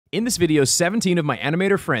In this video, 17 of my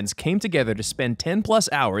animator friends came together to spend 10+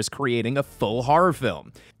 hours creating a full horror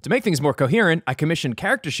film. To make things more coherent, I commissioned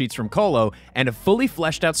character sheets from Colo and a fully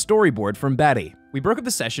fleshed out storyboard from Betty. We broke up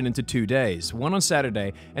the session into 2 days, one on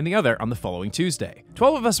Saturday and the other on the following Tuesday.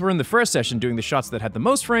 12 of us were in the first session doing the shots that had the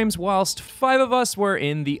most frames, whilst 5 of us were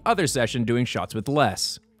in the other session doing shots with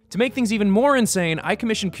less. To make things even more insane, I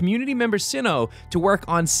commissioned community member Sino to work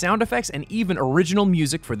on sound effects and even original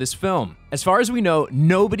music for this film. As far as we know,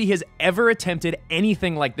 nobody has ever attempted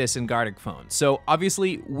anything like this in Gartic Phone, so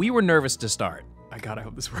obviously we were nervous to start. I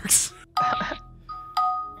hope this works.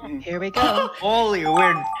 Here we go. Holy,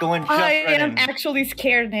 we're going just I right am in. actually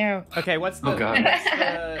scared now. Okay, what's the... Oh god.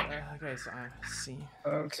 okay, so see.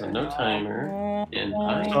 So no timer. And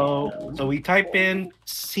So we type in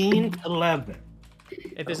scene 11.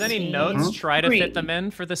 If there's any notes, try to fit them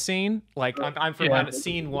in for the scene. Like, I'm for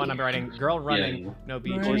scene 1, I'm writing girl running, no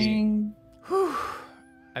BG.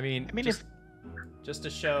 I mean just to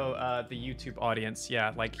show the YouTube audience,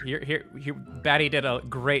 yeah, like here, Batty did a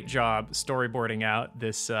great job storyboarding out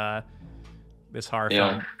this this horror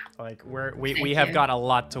film. Like we have got a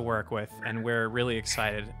lot to work with, and we're really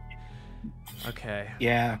excited. Okay.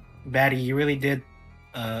 Yeah, Batty, you really did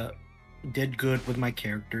good with my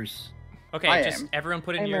characters. Okay, everyone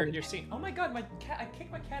put in your scene. Oh my god, my cat! I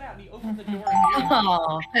kicked my cat out and he opened the door.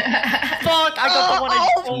 Oh. Fuck! I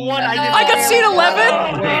got the one. I got scene 11.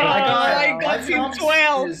 I got scene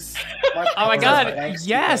 12. Oh my god!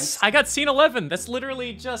 Yes, I got scene 11. That's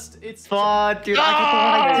literally just Fuck, dude! I got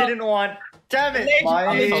the one I didn't want. Damn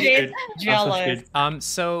it! Jealous.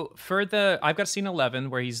 So for I've got scene 11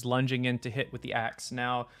 where he's lunging in to hit with the axe.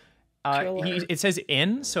 Now, it says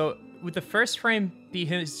in, so would the first frame be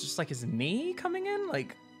just like his knee coming in?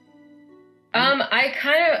 Like,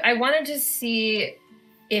 I wanted to see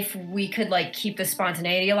if we could like keep the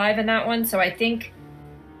spontaneity alive in that one. So I think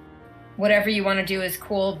whatever you want to do is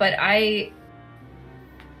cool, but I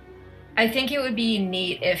think it would be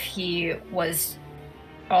neat if he was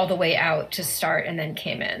all the way out to start and then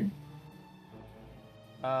came in.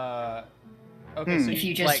 Okay, so if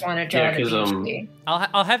you just want to draw the PhD.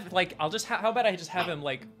 how about I just have him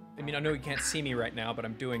like, I mean, I know you can't see me right now, but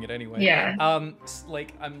I'm doing it anyway. Yeah.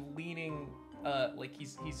 Like I'm leaning, like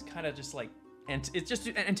he's kind of just like, and it's just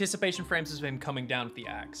anticipation frames of him coming down with the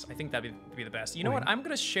axe. I think that'd be the best. You know what? I'm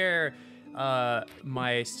gonna share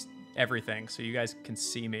my everything so you guys can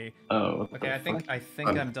see me. oh. Okay, I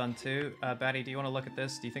think I'm done too. Batty, do you want to look at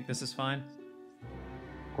this? Do you think this is fine?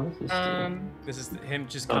 What is this doing? This is him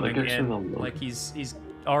just coming in, like he's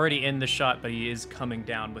already in the shot, but he is coming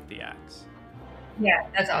down with the axe. Yeah,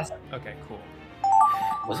 that's awesome. Okay, cool.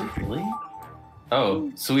 Was it really?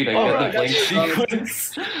 Oh, sweet! I got the blank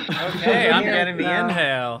sequence. Okay, I'm getting the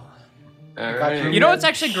inhale. All right. You know what's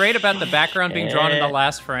actually great about the background being drawn in the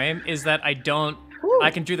last frame is that I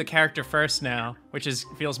can do the character first now, which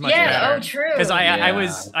feels much better. Yeah, oh true. Because I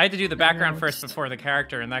had to do the background first before the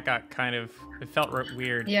character, and that got it felt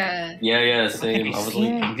weird. Yeah. Yeah, same. I was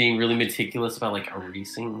like being really meticulous about like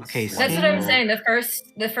erasing. Okay, That's what I'm saying.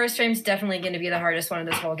 The first frame's definitely going to be the hardest one of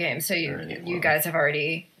this whole game. So you guys have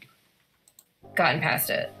already gotten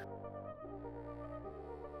past it.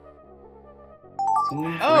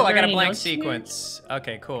 Oh, I got a blank sequence.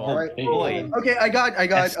 Okay, cool. All right. Boy. Okay, I got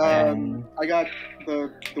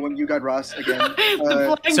the one you got, Ross, again.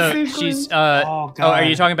 So she's are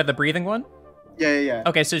you talking about the breathing one? Yeah.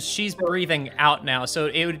 Okay, so she's breathing out now, so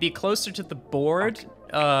it would be closer to the board.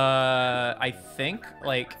 I think,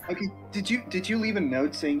 like. Okay, did you leave a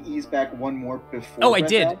note saying ease back one more before? Oh, I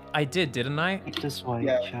did, didn't I? This way,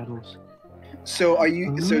 shadows. So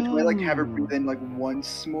so do I like have her breathe in like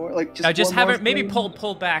once more, like just have her maybe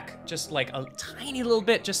pull back just like a tiny little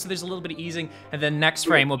bit, just so there's a little bit of easing, and then next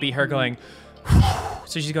frame will be her going.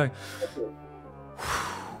 So she's going.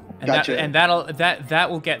 And gotcha.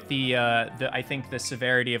 that will get the I think the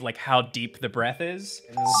severity of like how deep the breath is.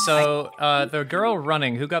 So the girl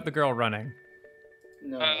running. Who got the girl running?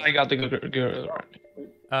 No. I got the girl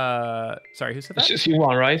running. Sorry, who said that? It's you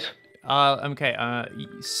one, right? Okay.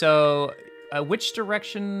 So which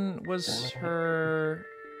direction was her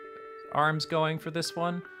arms going for this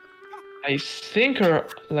one? I think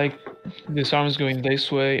this arm is going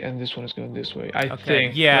this way and this one is going this way. I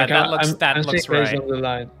think. Yeah, like, that looks right. On the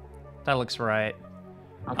line. That looks right.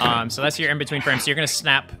 Okay. So that's your in-between frame. So you're gonna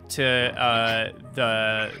snap to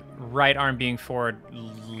the right arm being forward,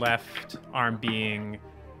 left arm being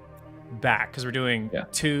back, because we're doing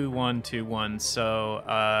 2-1, 2-1.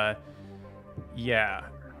 So yeah,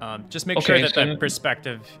 just make sure that the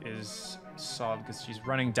perspective is saw because she's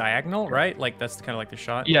running diagonal, right? Like that's kind of like the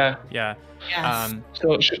shot. Yeah. Yeah. Yes.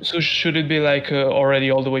 So should it be like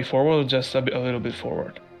already all the way forward, or just a little bit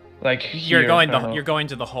forward? Like you're here, you're going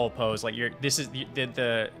to the whole pose. Like this is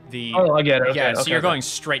the. Oh, I get it. Okay, yeah. So okay, you're okay. going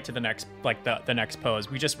straight to the next the next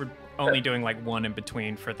pose. We just were only doing like one in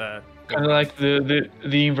between for the. Kind of like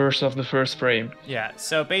the inverse of the first frame. Yeah.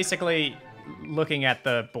 So basically, looking at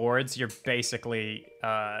the boards, you're basically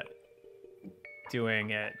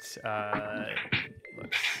doing it.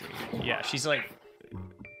 Let's see. Yeah, she's like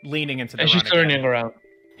leaning into the. And she's turning again. around.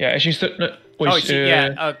 Yeah, she's.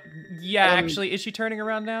 Actually, is she turning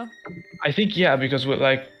around now? I think yeah, because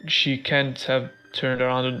she can't have turned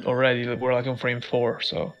around already. We're like on frame 4,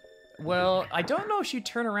 so. Well, I don't know if she'd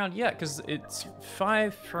turn around yet because it's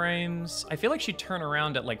 5 frames. I feel like she'd turn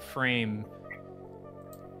around at like frame.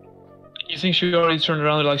 You think she already turned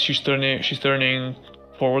around? Like she's turning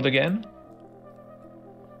forward again?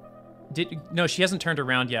 No, she hasn't turned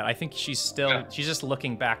around yet. I think she's just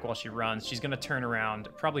looking back while she runs. She's gonna turn around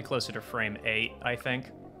probably closer to frame 8, I think.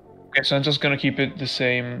 Okay, so I'm just gonna keep it the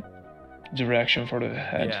same direction for the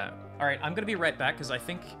head. Yeah. All right, I'm gonna be right back because I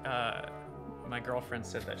think my girlfriend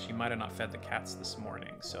said that she might have not fed the cats this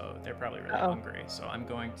morning, so they're probably really hungry. So I'm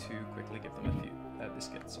going to quickly give them a few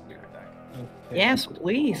biscuits. I'll be right back. Yes,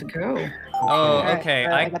 please go. Oh, okay.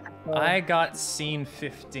 I got scene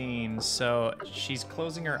 15. So she's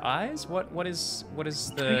closing her eyes. What is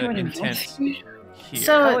the intent here?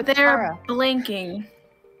 So they're blinking.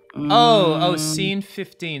 Oh, scene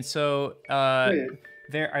 15. So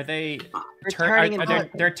they're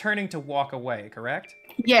turning to walk away, correct?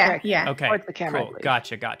 Yeah. Okay. Towards the camera, Cool. please.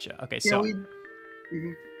 Gotcha. Okay, so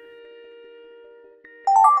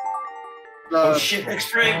Oh shit, next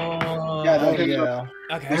frame. Yeah. okay,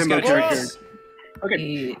 I just gotta try this.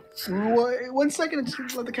 Okay. 1 second,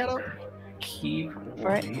 just let the cat out. Keep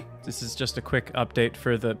Right. This is just a quick update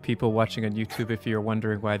for the people watching on YouTube. If you're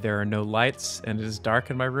wondering why there are no lights and it is dark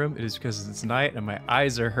in my room, it is because it's night and my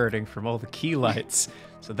eyes are hurting from all the key lights.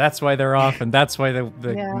 So that's why they're off, and that's why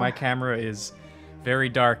my camera is very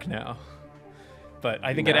dark now. But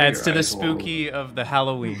I think it adds to the spooky of the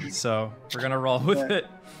Halloween, so we're gonna roll with it.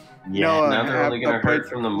 Yeah, now they're only gonna hurt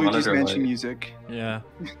from the Luigi's monitor Mansion light. music. Yeah.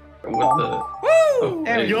 With the... Woo!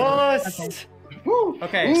 There we go. Yes! Woo!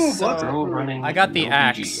 Okay, Ooh, so Throw running I got the Luigi.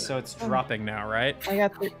 axe, so it's dropping now, right? I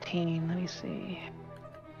got 13. Let me see.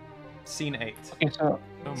 Scene 8. Okay, so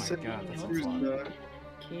Oh my god, that's a Where's lot. the-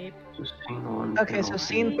 Keep. Just hang on, Okay, so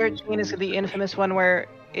scene 13 is the infamous one where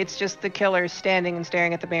it's just the killer standing and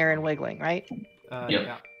staring at the mirror and wiggling, right? Yep.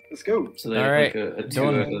 Yeah. Let's go. So they All have right, like a 2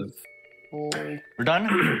 done. out of... We're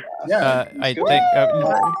done? Yeah. I let's go. think.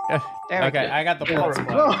 There we Okay, go. I got the pulse. one.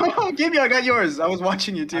 Oh, Gibby, I got yours. I was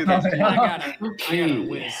watching you too. That's I got a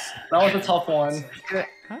whiz. That was a tough one.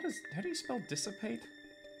 How do you spell dissipate?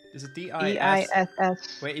 Is it D-I-S-S.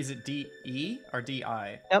 D-I-S? Wait, is it D-E or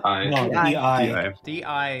D-I? Yep. I. No, D-I.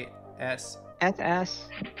 D-I-S. S-S.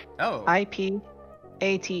 Oh.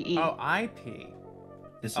 I-P-A-T-E. Oh, I-P.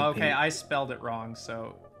 Okay, I spelled it wrong,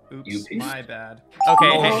 so oops, You my bad.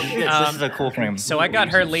 Okay, hey, This is a cool frame. so I got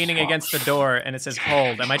her leaning against the door, and it says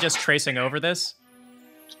hold. Am I just tracing over this?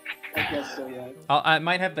 I guess so, yeah. I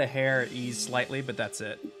might have the hair ease slightly, but that's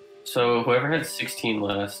it. So whoever had 16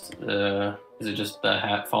 last, is it just the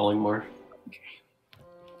hat falling more?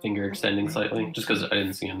 Finger extending slightly? Just because I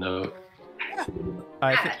didn't see a note.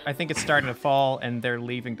 I think it's starting to fall, and they're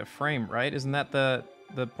leaving the frame, right? Isn't that the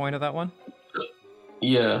point of that one?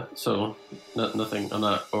 Yeah, so nothing. I'm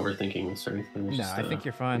not overthinking this or anything. It's No, just, I think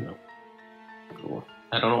you're fine. you know, cool.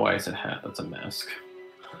 I don't know why I said hat. That's a mask.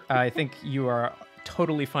 I think you are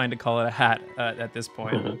totally fine to call it a hat at this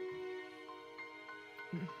point. Mhm.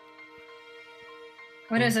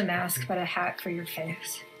 What is a mask but a hat for your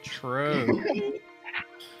face? True.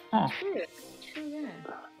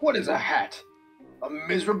 What is a hat? A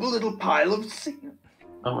miserable little pile of sin.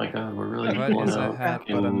 Oh my god, we're really What pulling is a out hat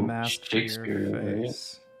but a fucking mask for Shakespeare, your right?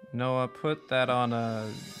 face? Noah, put that on a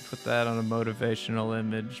motivational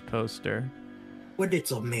image poster. What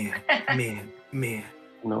it's a man.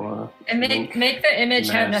 No, And make the image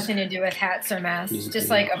have Mask. nothing to do with hats or masks. Music Just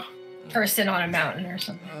video. like a person on a mountain or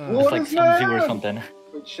something. What It's like is Sun Tzu or that? something.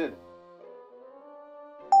 Good shit.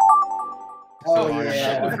 Oh,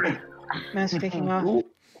 yeah. Mask taking off.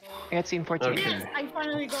 I got scene 14. Okay. Yes, I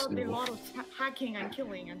finally got a lot of hacking and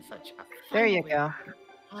killing and such. There you Finally.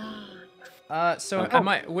 go. So am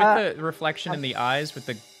I with the reflection in the eyes with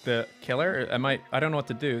the killer? I don't know what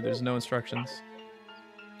to do. There's no instructions.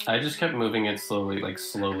 I just kept moving it slowly, like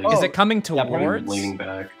slowly. Is it coming Yeah, towards? leaning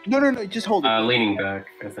back. No, just hold it. Leaning back,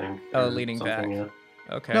 I think. Oh, or leaning something, back.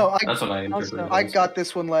 Okay. No, That's what I interpreted. I got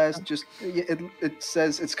this one last. Just it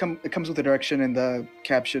says it comes with a direction in the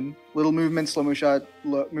caption. Little movement, slow mo shot,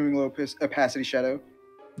 moving low opacity shadow.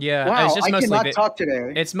 Yeah, Wow, it's just I mostly cannot talk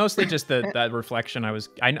today. It's mostly just that reflection.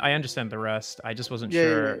 I understand the rest. I just wasn't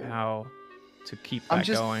sure how to keep that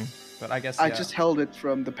going. But I guess I just held it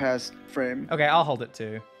from the past frame. Okay, I'll hold it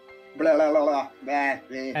too. Blah, blah, blah, blah.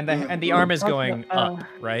 And the arm is going up,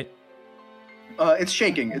 right? It's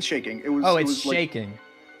shaking. It's shaking. It was. Oh, it it's was shaking.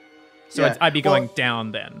 So I'd be going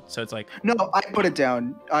down then. So it's like. No, I put it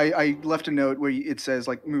down. I left a note where it says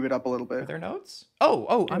like move it up a little bit. Are there notes?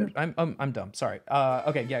 Oh, I'm dumb. Sorry.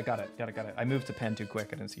 Okay, yeah, got it. I moved to pen too quick.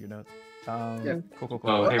 I didn't see your notes. Cool.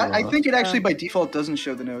 Oh, hey, I think it actually by default doesn't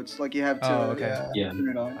show the notes. Like you have to. Oh, okay. Yeah. Turn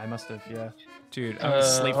it on. I must have. Yeah. Dude, I was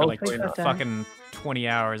asleep for like fucking 20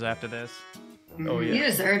 hours after this. Oh yeah. You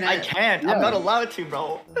deserve it. I can't. I'm not allowed to,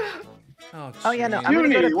 bro. Oh yeah, no. I'm gonna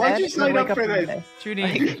go to why'd bed you and sign wake up for Monday. this?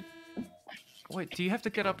 Judy. Wait, do you have to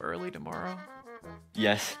get up early tomorrow?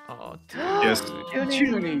 Yes. Oh, dude. Yes.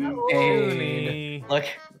 Judy. Look.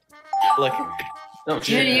 No,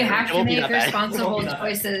 Judy, you have It to won't be make that bad. responsible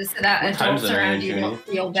choices so that What time adults is it around right, you Judy? don't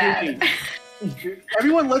feel bad.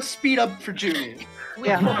 Everyone, let's speed up for Junie.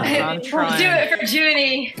 Yeah. I'm Do trying. it for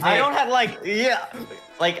Judy. I don't have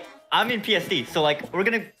I'm in PSD, so like we're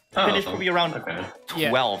gonna finish probably around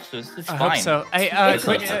 12, so it's I fine. hope so. Hey, It's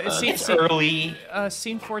quick, not scene, It's early.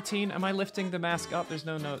 scene 14. Am I lifting the mask up? There's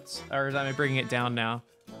no notes, or am I bringing it down now?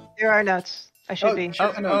 There are notes. I should be.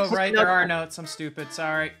 Oh, right, there are notes. I'm stupid.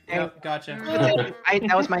 Sorry. Yep, gotcha.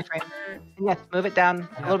 That was my frame. And yes, move it down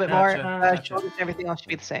a little bit more. Gotcha. Shoulders and everything else should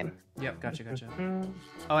be the same. Yep, gotcha.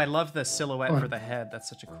 Oh, I love the silhouette for the head. That's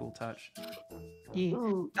such a cool touch. Yeah.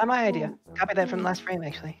 Not my idea. Copy that from the last frame,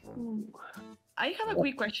 actually. I have a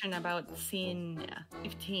quick question about scene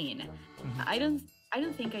 15. I don't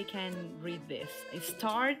think I can read this. I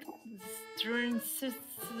start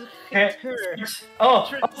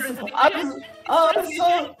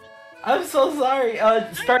I'm so sorry.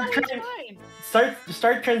 Start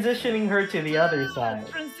transitioning her to the other side.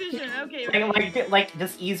 Transition. Okay. Like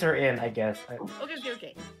just ease her in, I guess.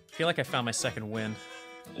 Okay. I feel like I found my second win.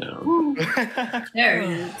 There it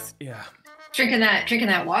is. Yeah. Drinking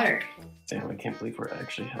that water. Damn, I can't believe we're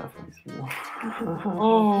actually halfway through.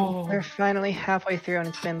 Oh. We're finally halfway through and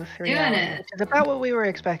it's been the 3 Doing hours. it. Which is about what we were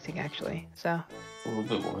expecting, actually. So. A little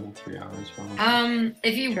bit more than 3 hours, probably.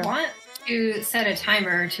 If you want to set a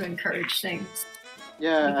timer to encourage things,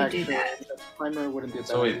 Yeah, you could actually, do that. timer wouldn't be a bad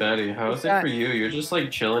So wait, idea. Betty, how is it for you? You're just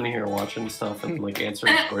like chilling here watching stuff and like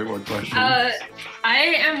answering storyboard questions. I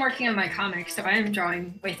am working on my comic, so I am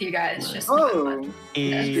drawing with you guys. Just Oh,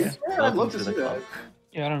 Yeah. I'd love to see that.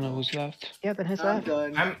 Yeah, I don't know who's left. Yeah, then who's I'm left?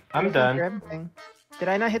 done. I'm For done. everything. Did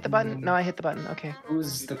I not hit the button? No, I hit the button. Okay.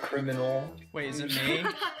 Who's the criminal? Wait, is it me?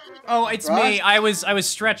 Oh, it's Ross? me. I was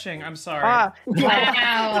stretching. I'm sorry. Ah!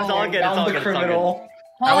 wow. It's all good. It's all good. criminal.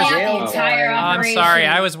 Pulling I out was- the entire I'm operation. sorry.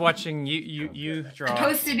 I was watching you draw.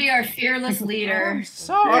 Supposed to be our fearless leader. I'm Yeah,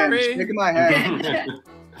 sorry. shaking my head.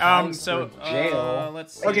 So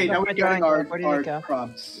let's see. Okay, now we're getting Where did it go? our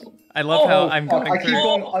prompts. I love how I'm going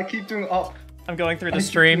through. I keep doing up. I'm going through the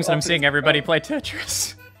streams and I'm seeing everybody play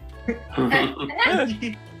Tetris.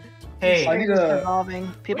 Hey. I need It's a.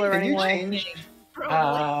 evolving. People are running away.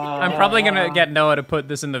 I'm probably gonna get Noah to put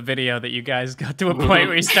this in the video that you guys got to a point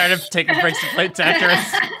where you started taking breaks to play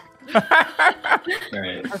Tetris. Alright,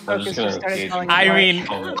 Our I'm focus just just gonna started gauge falling I apart. mean,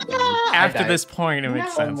 after died. this point, it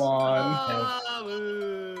makes sense.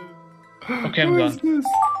 Okay, I'm done.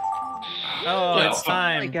 Oh, it's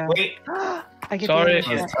There we time. go. Wait, I get Sorry.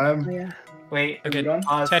 the it's time. Yeah. Wait. Okay, Done?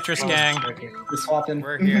 Tetris gang. Okay, we're swapping.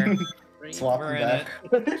 We're here. Swapping We're in back.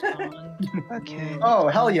 Okay. Oh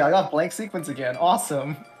hell yeah! I got blank sequence again.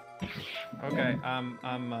 Awesome. Okay, I'm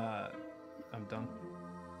done.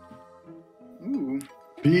 Ooh.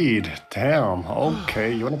 Speed. Damn.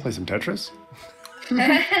 Okay, you want to play some Tetris?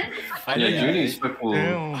 Yeah, Judy's fucking.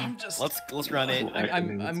 I'm just. Let's run it.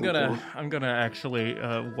 I'm gonna actually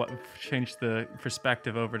change the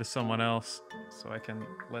perspective over to someone else so I can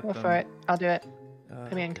let Go them. for it. I'll do it.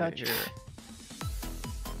 Come in, coach. Here.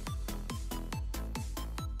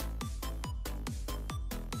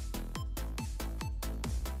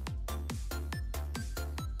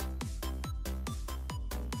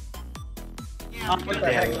 What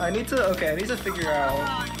the heck? I need to figure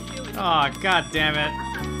out. Oh, god damn it.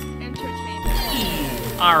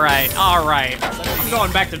 Alright. I'm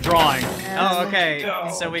going back to drawing. Oh, okay.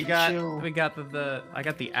 So we got I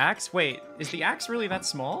got the axe. Wait, is the axe really that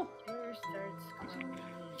small?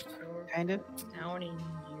 Kind of.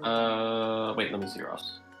 Wait, let me see,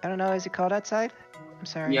 Ross. I don't know. Is it cold outside? I'm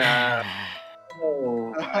sorry. Yeah.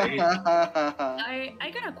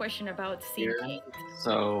 I got a question about scene 8.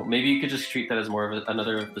 So maybe you could just treat that as more of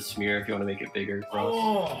another of the smear if you want to make it bigger.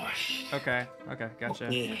 Oh. Okay, gotcha.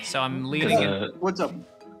 Okay. So I'm leading in. What's up?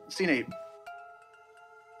 Scene 8.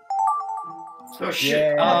 Oh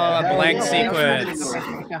shit! Oh, a blank yeah. sequence.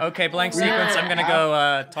 Okay, blank sequence. I'm gonna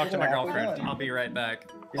go talk to my girlfriend. I'll be right back.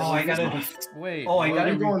 Oh, I gotta wait. Oh, I Well,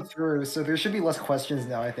 gotta we're going through, so there should be less questions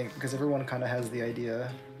now, I think, because everyone kind of has the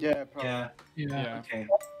idea. Yeah, probably. Yeah. Okay.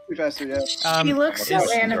 Be faster, yeah. He looks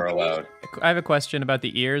so animated. I have a question about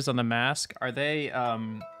the ears on the mask. Are they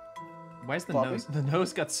why is the Floppy? nose? The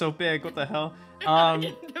nose got so big. What the hell?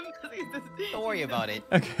 Don't worry about it.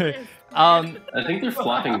 Okay. I think they're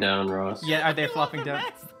flopping down, Ross. Yeah, are they flopping down?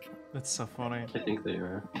 That's so funny. I think they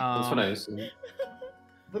are. That's what I assume.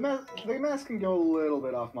 The mask can go a little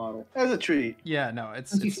bit off model. As a treat. Yeah, no,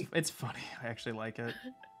 it's funny. I actually like it.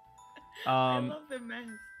 I love the mask.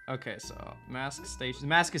 Okay, so mask station.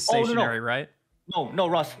 Mask is Oh, no, no. stationary, right? No,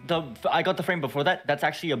 Ross. I got the frame before that. That's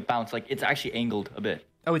actually a bounce. Like it's actually angled a bit.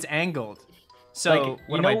 Oh, it's angled. So Like, what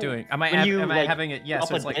you am I know, doing? Am I when you, am I like, having it? Yeah, up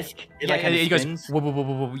so it's a like disc, it, yeah, like, kinda it goes spins. whoa, whoa, whoa,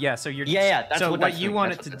 whoa, whoa. Yeah, so you're Yeah, that's so what what that's you doing,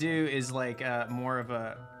 want that's it to what do is like more of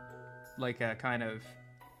a like a kind of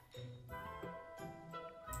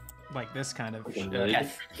like this kind of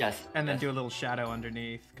Yes. and then do a little shadow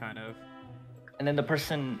underneath kind of. And then the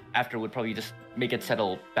person after would probably just make it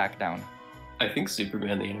settle back down. I think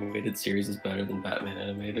Superman the animated series is better than Batman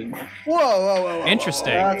animated. Whoa.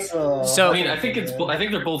 Interesting. Whoa. So I mean, I think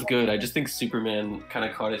they're both good. I just think Superman kind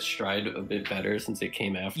of caught its stride a bit better since it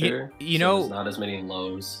came after. You so know, there's not as many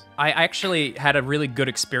lows. I actually had a really good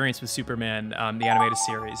experience with Superman, the animated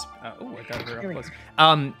series. Oh, I got it very up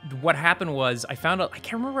close. What happened was I found out, I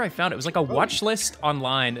can't remember where I found it. It was like a watch list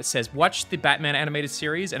online that says, watch the Batman animated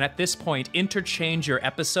series, and at this point, interchange your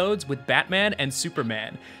episodes with Batman and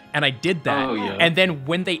Superman. And I did that. Oh, yeah. And then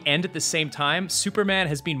when they end at the same time, Superman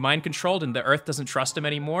has been mind controlled and the Earth doesn't trust him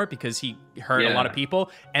anymore because he hurt a lot of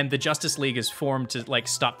people. And the Justice League is formed to like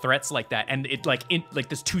stop threats like that. And it like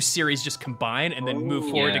those two series just combine and then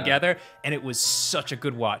move forward together. And it was such a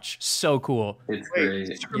good watch. So cool. It's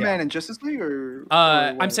great. Superman and Justice League or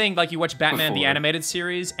I'm saying like you watch Batman the Before. animated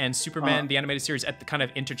series and Superman the animated series at the kind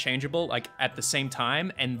of interchangeable like at the same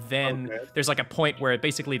time, and then there's like a point where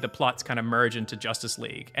basically the plots kind of merge into Justice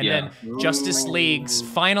League, and then Justice League's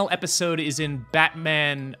final episode is in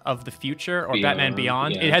Batman of the Future or Batman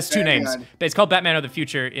Beyond. Yeah. It has two names, but it's called Batman of the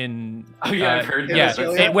Future in Oh yeah, I've heard that.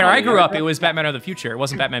 yeah. Where I grew up, it was Batman of the Future. It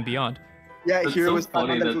wasn't Batman Beyond. Yeah, That's here so was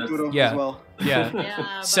funny Batman that del Futuro yeah. as well. Yeah.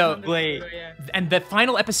 Yeah, So Batman the Future, yeah. and the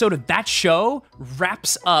final episode of that show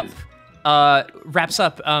wraps up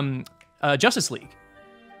Justice League.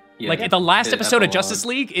 Yeah. Like the last The episode of epilogue. Justice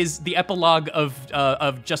League is the epilogue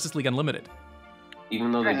of Justice League Unlimited.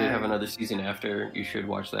 Even though they did have another season after, you should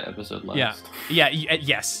watch that episode last.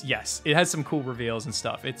 Yes. It has some cool reveals and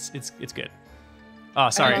stuff. It's good. Oh,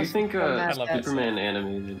 sorry. Do you think I love that. Superman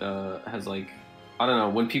animated has like, I don't know,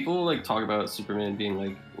 when people like talk about Superman being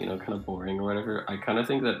like, you know, kind of boring or whatever, I kind of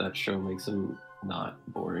think that show makes him not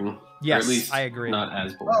boring. Yes, or at least I agree. Not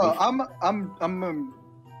as boring. Oh,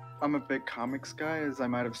 I'm a big comics guy, as I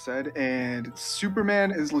might have said, and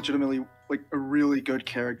Superman is legitimately like a really good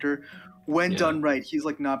character. When done right, he's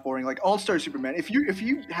like not boring. Like All-Star Superman. If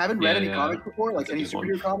you haven't read any comics before, like any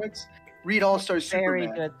superhero comics, read All-Star Superman. Very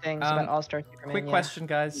good things about All-Star Superman. Quick question,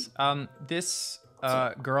 guys. This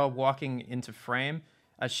girl walking into frame,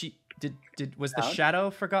 she was the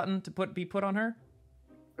shadow forgotten to be put on her?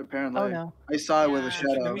 Apparently. Oh no. I saw it with a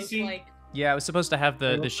shadow. It was like, Yeah, it was supposed to have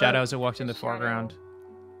the shadows that walked in the foreground.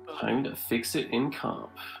 Time to fix it in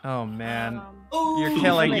comp. Oh man, Ooh.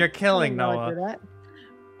 you're killing Noah.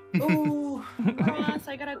 Ooh, Ross,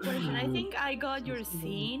 I got a question. I think I got your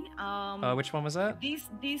scene. Which one was that?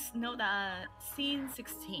 This note, scene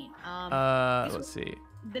 16. Let's see.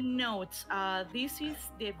 The notes. This is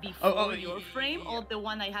the before your frame or the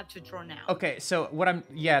one I have to draw now. Okay, so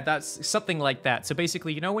that's something like that. So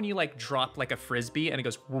basically, you know when you like drop like a frisbee and it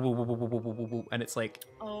goes woo, woo, woo, woo, woo, woo, woo, woo, and it's like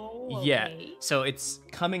yeah. So it's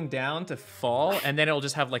coming down to fall, and then it'll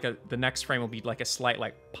just have like the next frame will be like a slight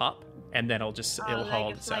like pop, and then it'll like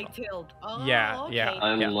hold it's settle. like tilt. Oh, Yeah.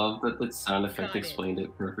 I love that the sound effect explained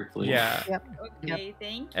it perfectly. Yeah. Okay,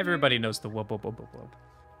 thank you. Everybody knows the whoop whoop whoop whoop whoop.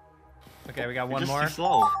 Okay, we got one more. Too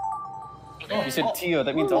slow. Oh, you said Tio,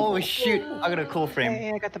 that means Oh shoot! I got a cool frame.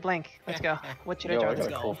 Hey, I got the blank. Let's go. What should I draw? I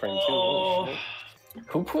got a cool frame too. Holy shit.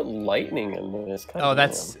 Who put lightning in this? Oh,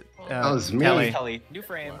 that's That was me. Kelly. New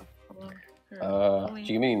frame. Do you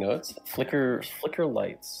give me any notes? Flicker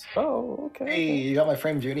lights. Oh, okay. Hey, you got my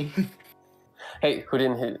frame, Judy. Hey, who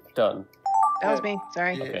didn't hit done? That was me.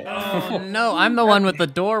 Sorry. Okay. Oh no, I'm the one with the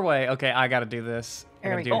doorway. Okay, I gotta do this.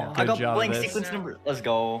 There we do go. a I good got job blank of this. sequence number. Let's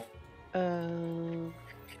go.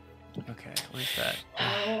 Okay, where's that?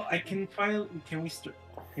 Oh, I can finally. Can we start?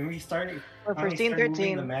 Can we start? We're finally scene start moving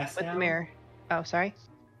 13 the mask with the down? mirror. Oh, sorry.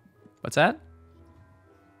 What's that?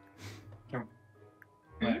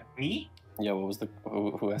 What, me? Yeah, what was the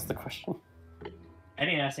who asked the question? I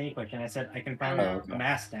didn't ask any question. I said I can finally Oh, move the okay.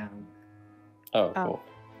 mask down. Oh, cool.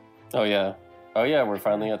 Oh yeah. Oh yeah, we're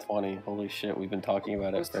finally at 20. Holy shit, we've been talking about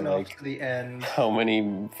it Close for enough like to the end. how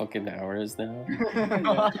many fucking hours now?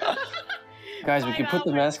 Guys, we can put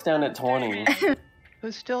the mask down at 20.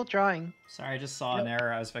 Who's still drawing? Sorry, I just saw an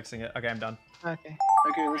error. I was fixing it. Okay, I'm done. Okay.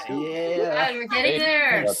 Okay, let's go. Yeah, we're getting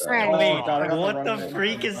there. Right. Wait, God, I got what the the wrong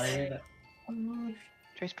freak is?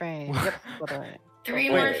 Trace frame. Yep. got it. 3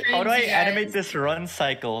 more frames. How do I you guys. animate this run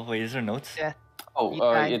cycle? Wait, is there notes? Yeah. Oh, You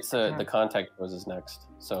tried. it's the contact pose is next,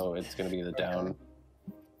 so it's gonna be the down.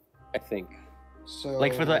 I think. So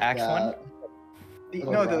Like for the axe one?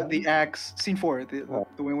 The axe scene 4, the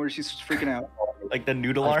one where she's freaking out. Like the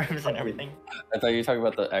noodle arms and everything? I thought you were talking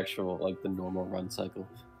about the actual, like the normal run cycle.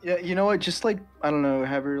 Yeah, you know what? Just like I don't know,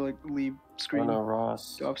 have her like leave screen. Oh no,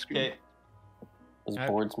 Ross. Off screen. Okay. There's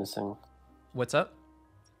boards missing. What's up?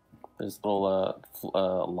 There's little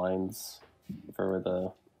lines for where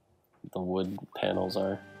the wood panels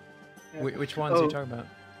are. Which ones are you talking about?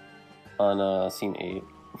 On scene 8.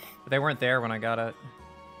 They weren't there when I got it.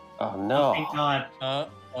 Oh no. Thank God.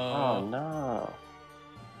 Oh no.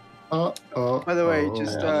 By the way,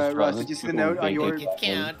 just Yeah, Ross, just did you see the people note on your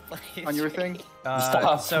thinking- on your thing?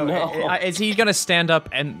 Stop, So no. is he gonna stand up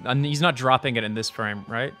and he's not dropping it in this frame,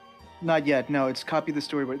 right? Not yet. No, it's copy the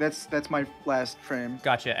storyboard. That's my last frame.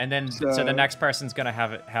 Gotcha. And then so the next person's gonna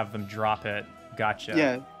have them drop it. Gotcha.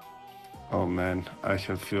 Yeah. Oh man, I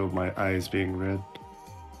can feel my eyes being red.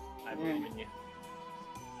 I believe in you.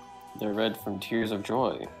 They're red from tears of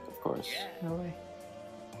joy, of course. No way.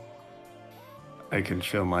 I can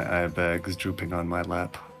feel my eye bags drooping on my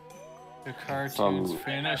lap. The cartoon's From-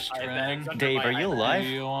 finished, Ren. Dave, are you alive? Do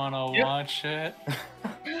you wanna Yep. watch it?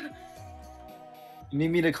 You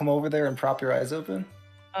need me to come over there and prop your eyes open?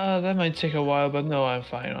 That might take a while, but no, I'm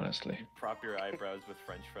fine, honestly. Prop your eyebrows with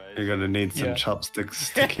French fries. You're gonna need some Yeah.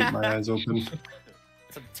 chopsticks to keep my eyes open.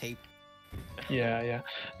 Some tape. Yeah, yeah.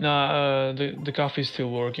 No, the coffee's still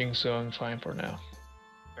working, so I'm fine for now.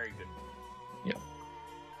 Very good.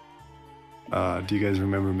 Do you guys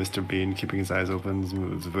remember Mr. Bean keeping his eyes open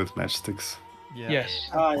with matchsticks? Yeah. Yes.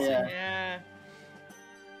 Oh yeah. Yeah.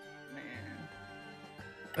 Man.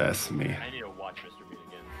 That's me. I need to watch Mr. Bean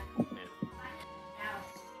again. Man.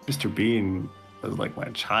 Mr. Bean was like my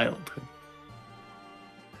childhood.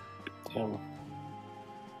 Damn.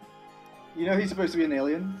 You know he's supposed to be an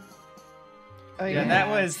alien. Oh Yeah, that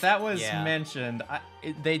was Yeah. mentioned.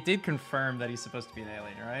 They did confirm that he's supposed to be an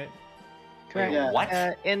alien, right? Correct. Yeah. What?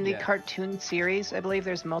 In the Yeah. cartoon series, I believe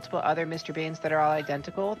there's multiple other Mr. Beans that are all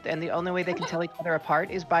identical, and the only way they can tell each other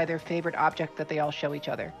apart is by their favorite object that they all show each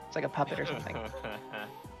other. It's like a puppet or something.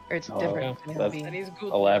 Or it's Oh, different. yeah. It'll That's- be- That is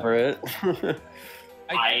good. Elaborate.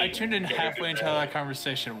 I tuned in halfway into that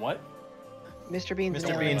conversation. What? Mr. Bean's an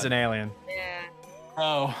Mr. alien. Bean's an alien. Yeah.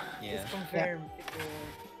 Oh. Yeah. It's confirmed.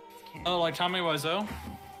 Oh, like Tommy Wiseau?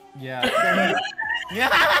 Yeah.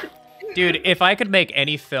 Dude, if I could make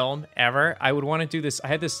any film ever, I would want to do this.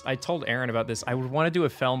 I told Aaron about this. I would want to do a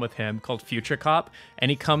film with him called Future Cop,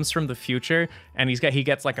 and he comes from the future, and he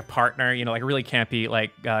gets like a partner, you know, like a really campy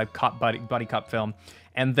like cop buddy cop film,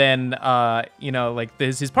 and then you know, like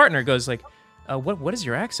his partner goes like, what is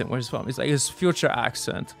your accent? What is it from? It's like his future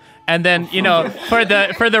accent. And then, you know, for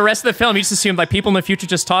the rest of the film, you just assume like people in the future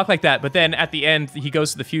just talk like that. But then at the end, he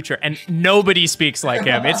goes to the future and nobody speaks like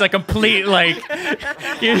him. It's like complete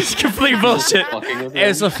it's complete bullshit.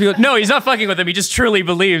 No, he's not fucking with him. He just truly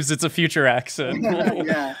believes it's a future accent.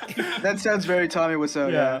 Yeah, that sounds very Tommy Wiseau.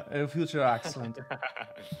 Yeah. a future accent.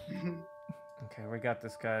 Okay, we got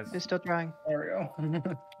this, guys. They're still drawing. There we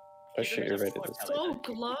go. Oh shit, you're right at this time. So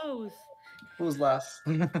close. Who's last?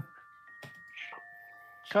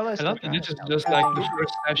 Carlos. I don't think this is just like the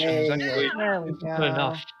first session. It's Hey, actually there we it's go. not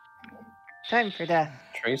enough. Time for death.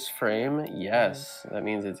 Trace frame, yes. That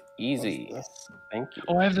means it's easy. Thank you.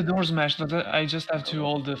 Oh, I have the doors matched, but I just have to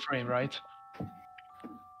hold the frame, right?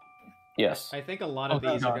 Yes. I think a lot of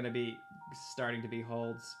Okay. these are going to be starting to be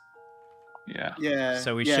holds. Yeah. Yeah.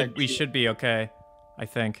 So we yeah, should be okay, I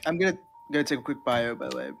think. I'm gonna take a quick bio, by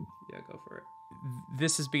the way. Yeah, go for it.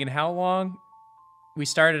 This has been how long? We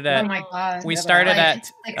started Oh at my God. we started Like at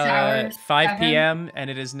 6 hours, 5 7? p.m. and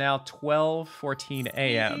it is now 12:14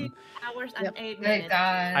 a.m. Hours and 8 Good minutes.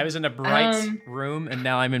 God. I was in a bright room and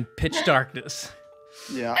now I'm in pitch darkness.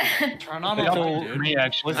 Yeah. Turn on the light, dude. Me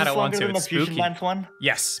actually. Was I this don't want longer to. than the It's Fusion spooky. Lens one?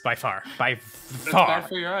 Yes, by far. By That's far. bad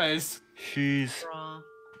for your eyes. Jeez. Bruh.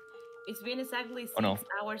 It's been exactly 6 Oh, no.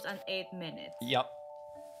 hours and 8 minutes. Yep.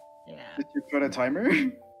 Yeah. Did you put a timer?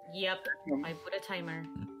 Yep. I put a timer.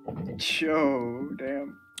 Joe,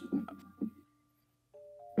 damn.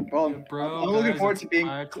 Well, Bro, I'm looking guys, forward it's to being.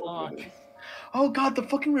 5 o'clock. Oh god, the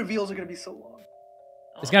fucking reveals are gonna be so long.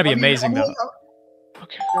 It's gonna be amazing though.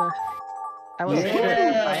 Okay. I will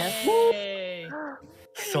Yay.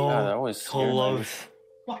 So God, that was close.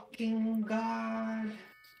 Fucking god.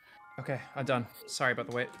 Okay, I'm done. Sorry about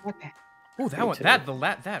the wait. Okay. Ooh, that one, that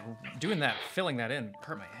doing that, filling that in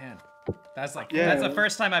hurt my hand. That's like, Yeah. that's the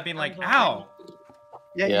first time I've been like, ow.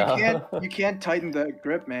 Yeah, Yeah. you can't tighten the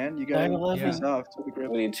grip, man. You gotta 9/11. use soft with the grip.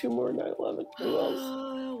 We need 2 more 9/11. Who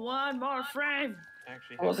else? One more frame.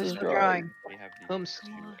 Actually, Who else is Drawing. drawing? we have the Ooms.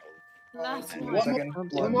 Last One one. second.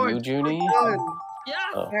 One more. You, Junie? Yeah.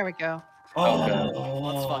 Oh. There we go. Okay.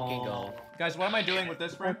 Let's fucking go. Guys, what am I doing with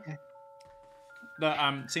this frame?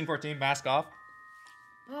 The scene 14, mask off.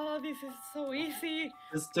 Oh, this is so easy.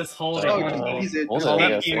 Just hold Oh, it. just ease it. Hold Just it, let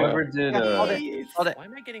yes, you- whoever did Hold it. Hold it. Why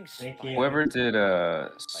am I getting whoever did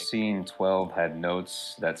scene 12 had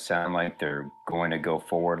notes that sound like they're going to go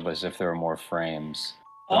forward as if there are more frames.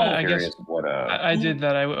 I'm I curious guess what I did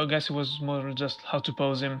that. I guess it was more just how to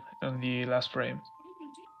pose him on the last frame.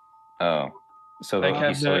 oh. So Like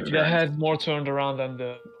he slowly the turns. head more turned around than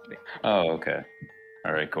the. Oh, okay.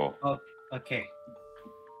 All right, cool. Oh, okay.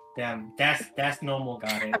 Damn, that's normal.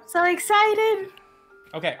 Got it. I'm so excited.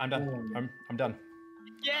 Okay, I'm done. I'm done.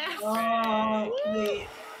 Yes. Oh, wait.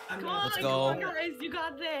 Come on, Let's come go. on, guys. You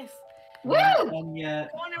got this. Woo! Yeah.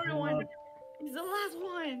 Come on, everyone. It's the last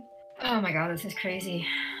one. Oh my God, this is crazy.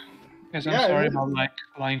 Guys, I'm Yeah, sorry it is. about like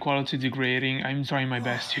line quality degrading. I'm trying my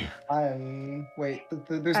best here. Wait,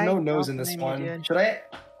 there's I no nose don't in this think you one. did. Should I?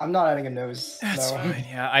 I'm not adding a nose. That's no. fine.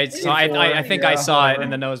 Yeah, I think I Yeah, saw it whatever.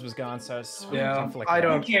 and the nose was gone, so it's Yeah, conflicted. I Who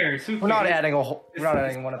don't. cares? Who We're not cares? adding a whole. We're not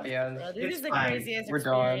adding one at the end. Bro, this It's is the fine. craziest We're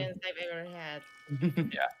done. experience I've ever had.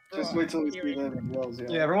 Just wait till we see the reveals.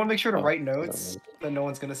 Yeah, everyone make sure to write notes that no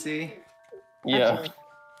one's gonna see. Yeah.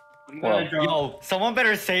 Well, Yo, someone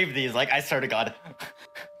better save these. Like, I swear to God.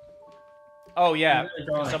 Oh yeah.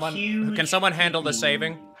 draw a Can someone handle the huge-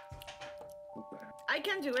 saving? I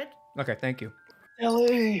can do it. Okay, thank you.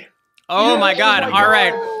 Ellie. Oh my God! All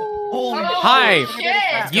right. Holy Hi,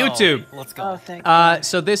 shit. YouTube. Let's go. Oh, thank you.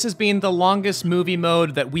 So this has been the longest movie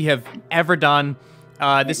mode that we have ever done.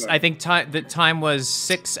 This I think the time was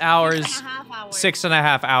 6 hours,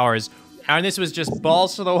 6.5 hours, and this was just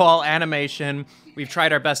balls to the wall animation. We've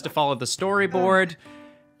tried our best to follow the storyboard.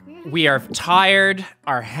 We are tired,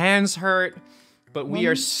 our hands hurt, but we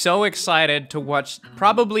are so excited to watch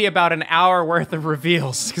probably about an hour worth of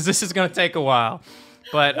reveals because this is gonna take a while.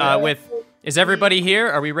 But is everybody here?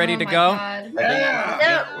 Are we ready to go?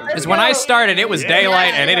 Because when I started, it was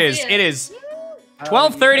daylight, and it is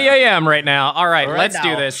 12:30 a.m. right now. All right, let's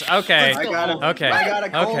do this. Okay, I got a okay.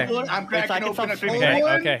 cold one. I'm cracking open a cold Okay,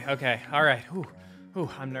 one. okay. All right. Ooh,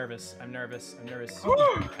 I'm nervous. I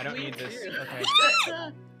don't need this.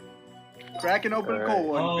 Okay. Cracking open a cold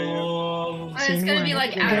one. Oh, It's gonna be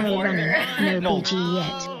like out of order. No PG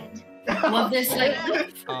yet. Love this like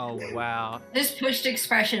Oh wow. this pushed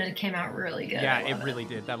expression. It came out really good. Yeah, I it love really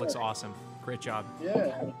did. That looks awesome. Great job.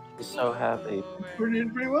 Yeah, so happy. we're doing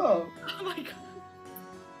pretty well. Oh my God.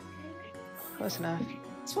 Close enough.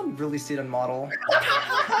 This one really stayed on model.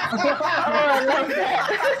 I love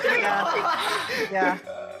that. Yeah.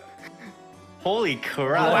 Holy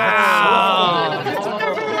crap. Wow.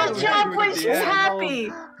 That job was so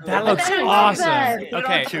happy. That looks That is awesome. bad.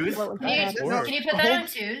 Okay. Can you put that on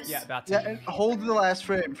twos? Yeah, about to. Yeah, and hold the last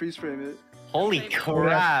frame. Freeze frame it. Holy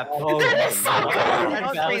crap. Oh, That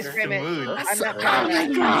freeze was frame it. smooth. I'm not proud of that.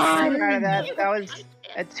 I'm not proud of that. That was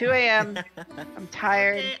at 2 a.m. I'm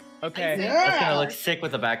tired. Okay. That's gonna look sick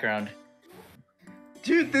with the background.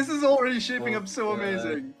 Dude, this is already shaping up so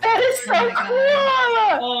amazing. That is so cool.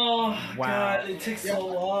 oh Wow. God, it took so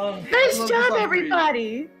long. Nice love job, this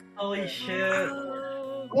everybody. Holy shit.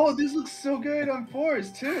 Oh, this looks so good on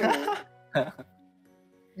Force too.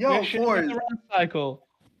 Yo, We should Force. do the run cycle.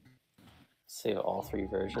 Save all 3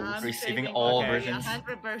 versions. Receiving all Okay. versions.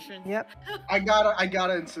 100 versions. Yep. I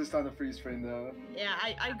gotta insist on the freeze frame though. Yeah,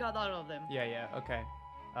 I got all of them. Yeah, okay.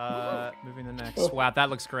 Moving the next. Wow, that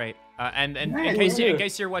looks great. And Nice. in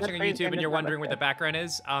case you're watching on YouTube and you're wondering what the background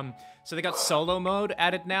is, so they got solo mode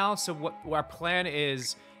added now. So what our plan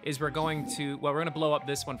is we're going to blow up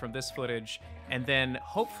this one from this footage, and then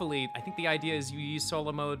hopefully, I think the idea is you use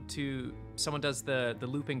solo mode to someone does the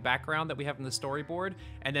looping background that we have in the storyboard,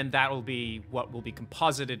 and then that will be what will be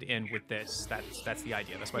composited in with this. That's the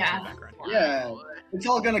idea. That's why it's in the background. Yeah, it's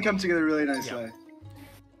all gonna come together really nicely.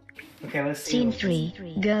 Okay, let's see. Scene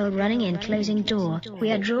 3. Girl running in, closing door. We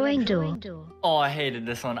are drawing door. Oh, I hated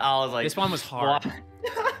this one. I was like, this one was hard.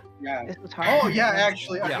 Yeah. This was hard. Oh yeah,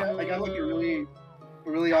 actually, I got like a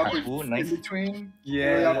really awkward Ooh, nice. in between. Yeah,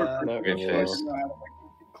 Really awkward Not part. good I face. don't know how to,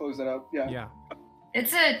 like, close it up. Yeah. Yeah.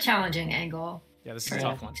 It's a challenging angle Yeah, this is a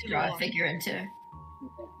tough one. to draw a figure into.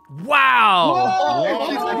 Wow!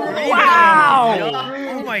 Whoa! Wow!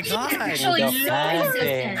 Oh my god. Actually, so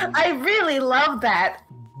consistent. I really love that.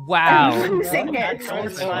 Wow! I'm losing it.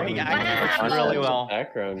 Really well.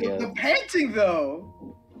 Background, The yeah. painting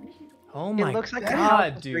though. Oh my It looks like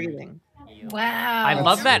god, a dude. breathing. Wow. I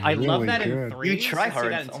love that. I love really that in good. threes. You try I see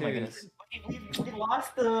hard. that in Oh my twos. goodness. We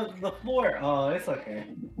lost the floor. Oh, it's okay.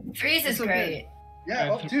 Freeze is It's okay. great. Yeah.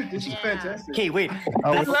 Oh, dude, this is fantastic. Okay, wait.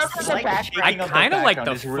 Oh, This it's- love the slight background. shaking I of the kind of like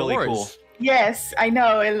background the is really cool. floors. Yes, I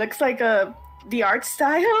know. It looks like the art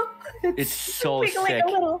style. It's so wiggling sick. a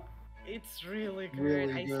little. It's really good.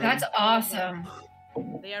 Really good. That's awesome.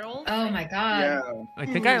 They are all. Oh my god. Yeah. I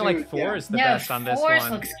think I like Dude, fours the Yeah, best on this fours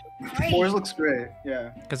one. looks great. Fours looks great.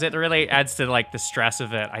 Yeah. Because it really adds to like the stress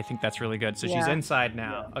of it. I think that's really good. So she's Yeah. inside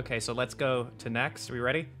now. Okay, so let's go to next. Are we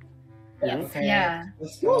ready? Okay. Yeah.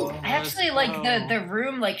 Let's go. I actually like the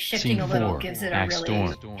room like shifting a little gives it a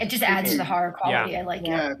really it just adds to the horror quality. I like it.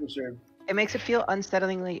 Yeah, for sure. It makes it feel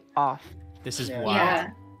unsettlingly off. This is Yeah. wild. Yeah.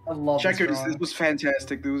 I love Checkers, this this drawing. was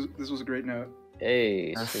fantastic. This was a great note.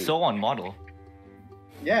 Hey, They're sweet. so on model.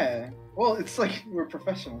 Yeah. Well, it's like we're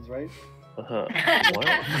professionals, right? Uh-huh. What?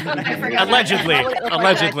 I forgot. Allegedly.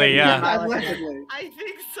 Allegedly, yeah. Allegedly. I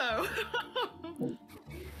think so.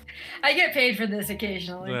 I get paid for this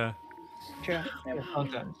occasionally. Yeah. True.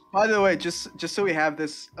 By the way, just so we have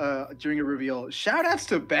this during a reveal, shout outs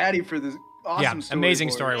to Batty for this awesome Yeah, amazing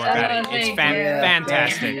storyboard. storyboard, Patty. Oh, It's thank you.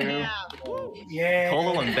 fantastic. Yeah. Yeah.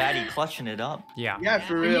 Colo and Batty clutching it up. Yeah. Yeah,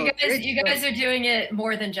 for real. You guys are doing it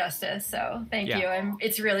more than justice, so thank Yeah. you.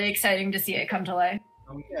 It's really exciting to see it come to life.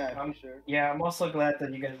 Yeah, I'm sure. Yeah, I'm also glad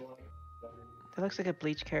that you guys like it. That looks like a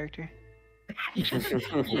Bleach character.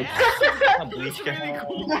 A bleach guy.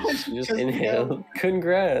 Just inhale.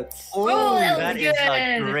 Congrats. Oh, that That was is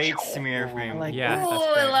a good. great smear frame. Yeah, Oh, that's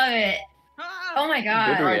I great. love it. Oh my Good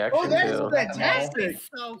god. reaction, Oh, that's too. fantastic.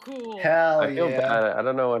 So cool. Hell I feel yeah. bad. I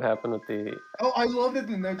don't know what happened with the Oh, I love that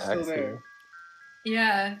the note's still axe there. here.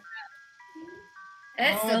 Yeah.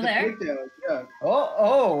 It's Oh, still the there. breakdown, yeah.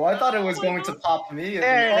 Oh, I thought it was going to pop immediately.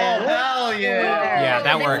 There it Oh, is. hell yeah. Yeah,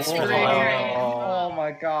 that Oh, works this for is the really live. great. Oh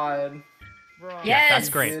my god. Bro. Yeah, that's Yes.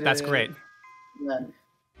 great. That's great. Yeah.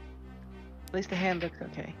 At least the hand looks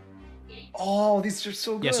okay. Oh, these are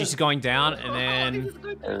so good. Yeah, so she's going down and then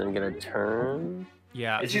And then get a turn.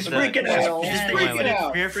 yeah. It's She's just freaking the, out. Just the Freaking infinite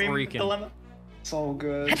out. smear frame Freaking. dilemma. so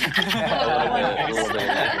good.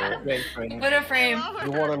 What a frame.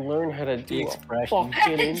 You want to learn how to do expression.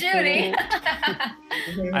 Judy.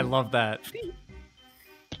 I love that.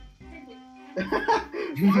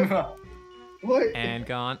 What? And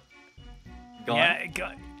gone. Gone. Yeah,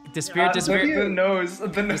 disappear, The disappear. nose. The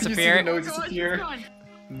nose. Disappear. You see the nose disappear.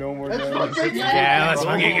 No more That's nose. fucking Yeah, let's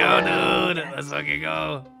fucking go, dude. Let's fucking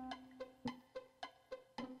go.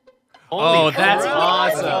 Oh, that's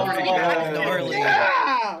awesome.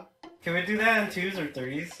 Yeah! Can we do that in twos or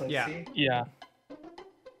threes? Let's Yeah. see. Yeah.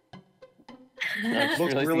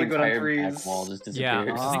 Looks really good on threes. Wall just Yeah.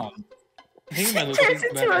 disappears. I think my It look turns is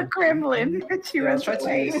into a better. gremlin. She Yeah, runs try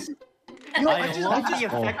away. twos. No, I love the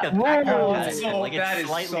effect of Oh, background. that is so, Like that it's is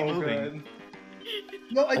slightly so moving. good.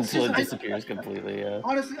 No, I Until it just, disappears completely, yeah.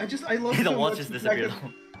 honestly, I love The so wall much just the fact disappeared.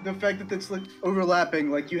 that- the fact that it's like overlapping,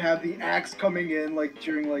 like you have the axe coming in, like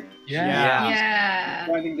during like Yeah. Yeah.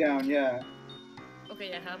 winding down, yeah.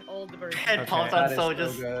 Okay, I have all the birds. Head Okay. pops That out is so so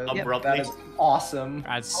just good. abruptly. That is awesome.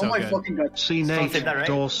 That's Oh so my good. fucking god. Scene Someone 8, said that right?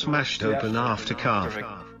 door smashed open after carve. Perfect.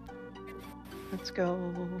 Let's go.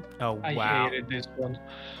 Oh I wow. hated this one.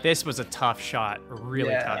 This was a tough shot. A really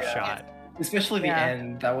Yeah. tough Yeah. shot. Especially the Yeah.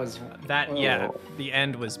 end. That was. That yeah, Oh. the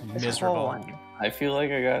end was This miserable. whole one. I feel like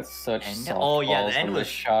I got such And- soft oh, yeah, the balls end from the was-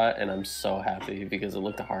 shot, and I'm so happy because it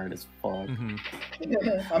looked hard as fuck. Mhm.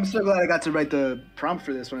 I'm so glad I got to write the prompt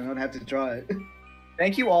for this one. I don't have to draw it.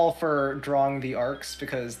 Thank you all for drawing the arcs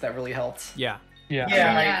because that really helped. Yeah. Yeah. Yeah,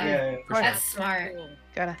 Yeah. for sure. That's smart. Cool.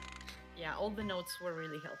 Gotta. Yeah, all the notes were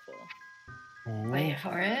really helpful. Wait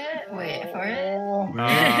for it. Wait for it.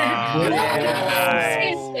 Nice.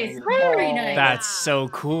 Very nice. That's so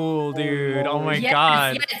cool, dude. Oh my Yes,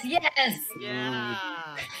 god. Yes. Yeah.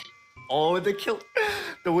 Oh, the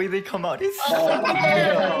way they come out is so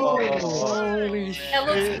Holy shit. It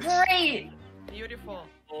looks great. Beautiful.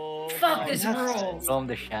 Fuck, this rules. From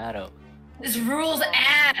the shadow. This rules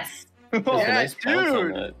ass. There's a nice bounce on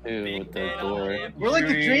dude. that too with the door. We're like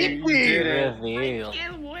the dream team. Reveal.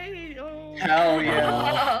 Can't wait. Oh. Hell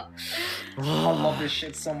yeah. I love this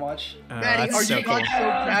shit so much. Maddie, that's are so you cool. not so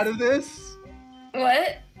proud of this?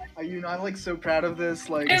 What? Are you not like so proud of this?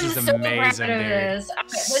 Like I'm This is so amazing, proud of dude. this.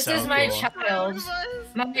 This So is my cool. child.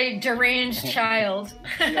 My deranged child.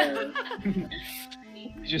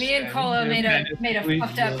 Just Me and Colo made a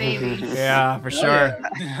fucked up baby. Yeah, for sure.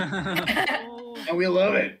 And we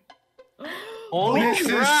love it. Holy This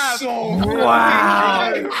crap! is so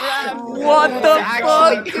Wow. What the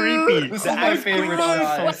fuck, creepy. This is The my actually favorite was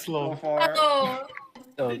shot so so slow. far. Oh,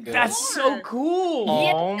 So good. That's so cool.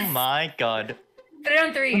 Oh my god. 3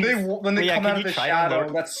 on 3. When they Yeah, come can out you of the try it, shadow,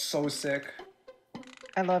 Lord? that's so sick.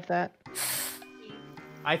 I love that.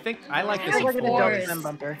 I think I like I this like one. Look at the fours. double sim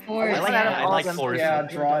bumper. Fours, I like yeah. I like fours. Yeah,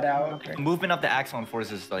 draw it out. The movement of the axe on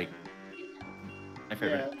fours is like my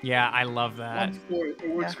favorite. Yeah, I love that.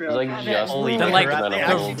 It works great. It's like just Holy The crap, like they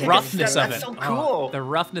actually the take a roughness step. of it. That's so Oh, cool. the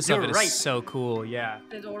roughness You're of it right. is so cool. Yeah.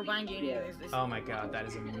 The door banging is Oh my god, that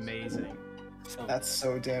is amazing. That's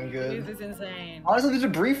so damn This good. is insane. Honestly, the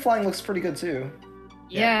debris flying looks pretty good too.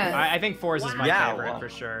 Yeah. I think fours is my Yeah, favorite wow. for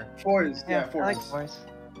sure. Fours, Yeah, fours. I like fours.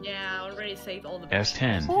 Yeah, I already saved all the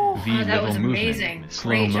S10, Oh, V that level was movement, amazing. slow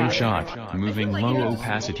Great mo job. shot, moving low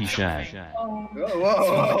opacity shag.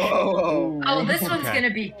 Whoa. Oh, this one's Okay.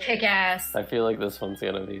 gonna be kick ass. I feel like this one's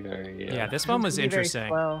gonna be very. Yeah, this one was Be very interesting.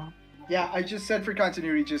 slow. Yeah, I just said for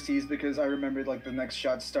continuity just tease because I remembered like the next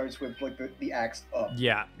shot starts with like the axe up.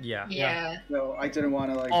 Yeah. Yeah. So I didn't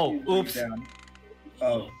want to like. Oh, bring it oops. down.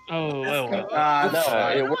 Oh. Oh, well. No,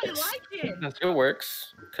 I it like works. it. It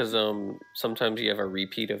works because sometimes you have a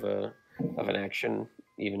repeat of an action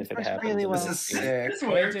even if it Works happens. really in well. the This is movie. sick.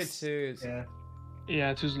 Pointed twos. Yeah.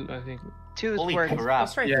 Yeah, two's, I think. Two is Holy works. crap.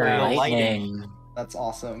 That's right. Yeah. The lighting. That's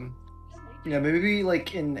awesome. Yeah, maybe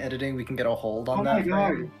like in editing we can get a hold on Oh that. my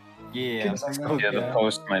God. frame. Yeah. Yeah, the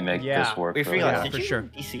post might make Yeah. this work. Wait, really Freelance, well. did for you sure.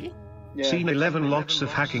 DC? Yeah. Scene 11 lots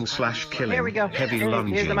of hacking / killing. Here we go. Heavy Here's the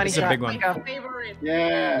lunging. money It's a shot. big one. Here we go. Favorite.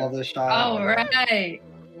 Yeah. Love this shot. All right.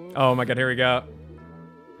 Oh my god, here we go.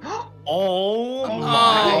 Oh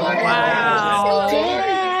my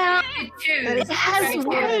wow. It has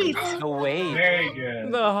weight. The weight. Very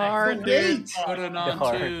good. The heart, dude. Put it The on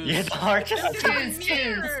heart. twos. Yeah, the heart just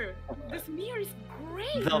Choose. The smear is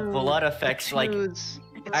great. the blood effects like Twos.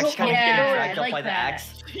 It's actually kind of Yeah, getting I dragged up like by the that.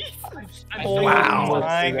 axe. Oh, wow.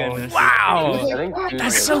 My goodness. Wow. I think twos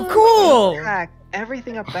That's are- so cool. Fact,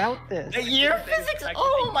 everything about this. The year physics.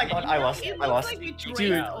 Oh my god, I lost. It I looks lost. like we Dude.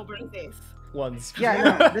 trained over this. Ones.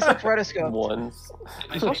 Yeah, no, this looks rotoscope. Ones.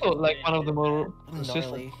 It's also like one of the more consistent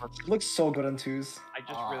Gnarly. parts. It looks so good on twos. I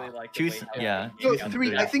just really like Choose. Yeah. So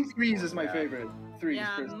three. I think threes is my favorite. Threes.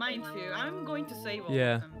 Yeah, personally. mine too. I'm going to save all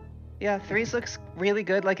Yeah. of them. Yeah, threes looks really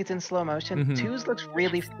good, like it's in slow motion. Mhm. Twos looks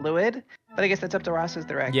really fluid, but I guess that's up to Ross's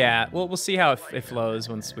direction. Yeah, well, we'll see how it flows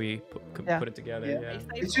once we Yeah. put it together. Yeah. Yeah. I saved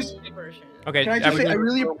It's just- all the version. Okay. Can I just say I everyone-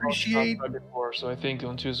 really appreciate. Before, so I think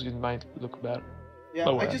on twos it might look better. Yeah,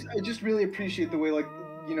 Oh, I well. just really appreciate the way like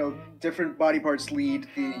different body parts lead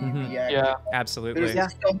Mhm. the act. Yeah. Absolutely. There's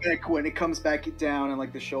this stomach when it comes back down and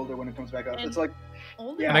like the shoulder when it comes back up. And It's like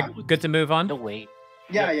all the Yeah. Am I good to move on? The weight.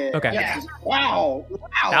 yeah. Okay. Yeah. Wow.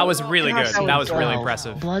 That was really Yeah, good. that That was was really well.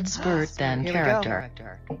 impressive. Blood spurt, then Here we go.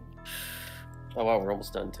 character. Oh wow, we're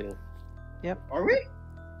almost done too. Are we?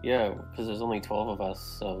 Yeah, because there's only 12 of us,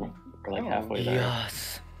 so we're like halfway there.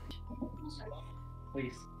 Yes.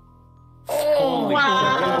 Please. Oh,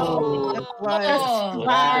 wow. Oh, Oh, Let's gosh. go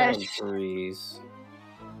on threes.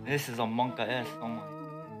 This is a Monka S. Oh my.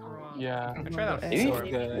 Yeah. I tried out Maybe four.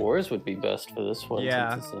 fours would be best for this one.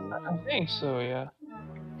 Yeah. Since it's in... I think so, yeah.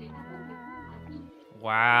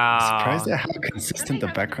 Wow. Surprised at how consistent the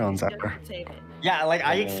backgrounds are. Save it. Yeah, like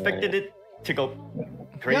I expected it to go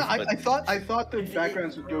crazy. Yeah, but I thought the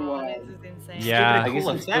backgrounds would go wild. This is insane. Yeah. I guess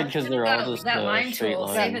it's good because they're all just That line straight tool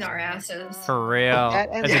lines. saving our asses. For real. That-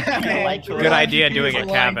 and- That's a Yeah, like good idea doing a Line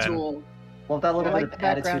cabin. tool. Love that little I bit like of the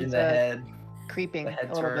attitude in the backgrounds, head. Creeping The head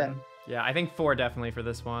a little bit. turn. Yeah, I think four definitely for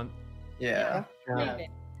this one. Yeah. Save it.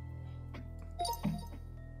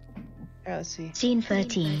 Let's see. Scene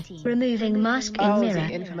 13. Removing mask in Oh, mirror. the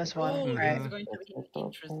infamous one. Right.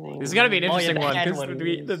 This is gonna be an Oh, yeah, interesting the one hand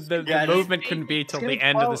because one. the Yeah, movement couldn't be till gonna the be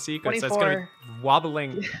end of the 12, sequence. So it's gonna be 24.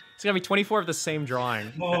 wobbling. It's gonna be 24 of the same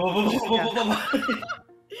drawing.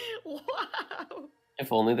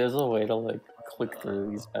 If only there's a way to like click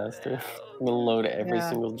through these faster. I'm gonna load every Yeah.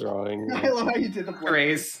 single drawing. I love how you did the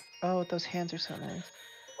Grace. Oh, those hands are so nice.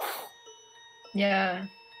 Yeah.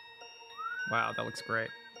 Wow, that looks great.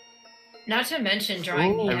 Not to mention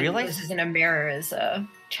drawing Ooh, I hand realized- poses in a mirror is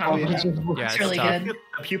challenging. Yeah, it's it's really tough. good.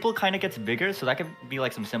 The pupil kind of gets bigger, so that could be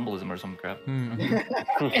like some symbolism or some crap.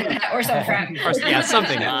 Or some crap. Or, yeah,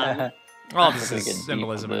 something. All this We're is gonna get deep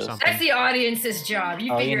symbolism with or this. something. That's the audience's job.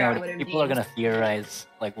 You Oh, figure you know, out what it means. people are gonna theorize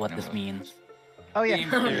like what this means. Oh yeah, Game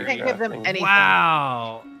you theory can't give them drafting. anything.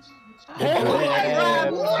 Wow.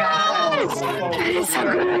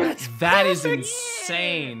 That is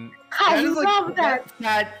insane. I love that.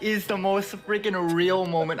 That is the most freaking real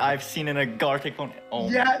moment I've seen in a Gartic Phone. Oh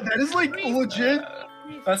my Yeah, that is like legit.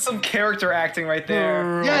 That's some character acting right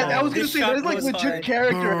there. Yeah, I was gonna This say that shot is like was legit hard.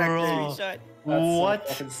 character Bro. acting. That's What?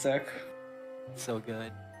 So fucking sick. So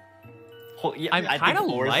good. Yeah, I kind of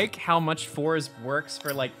Forrest- like how much Fours works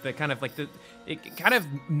for like the kind of like the it kind of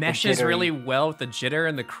meshes jittery. really well with the jitter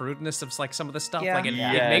and the crudeness of like some of the stuff. Yeah. Like it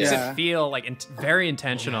Yeah. makes Yeah. it feel like very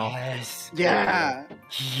intentional. Yes. Yeah.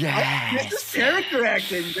 Yes. This is character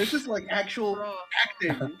acting. This is like actual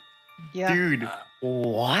acting. Yeah. Dude.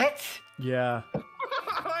 What? Yeah.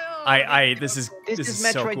 This is This is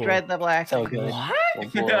so Metroid cool. Dread level acting. So good.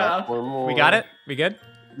 Yeah. We got it. We good?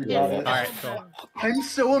 You got it. All right. Cool. I'm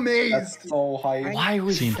so amazed. That's so hype. Why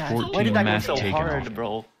was Scene that? 14, Why did that go mask so taken hard, off.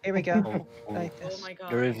 bro? Here we go. Like Oh this. my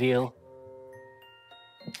god. The reveal.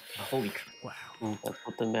 Holy crap. Wow. That's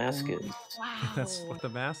what the mask is. Wow. That's what the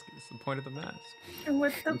mask is. The point of the mask.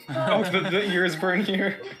 What the Oh, fuck? the ears burn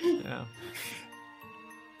here. Yeah.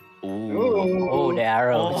 Ooh. Oh, the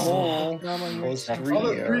arrows. Oh, Those those three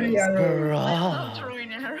three pretty arrows. I'm Bruh.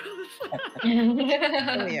 throwing arrows. Oh,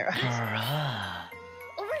 yeah. Bruh.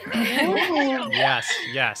 Oh my god. Yes.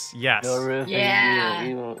 Yes. Yes. The reveal. Yeah.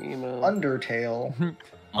 Emo. Undertale.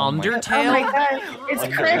 Undertale. Oh my god,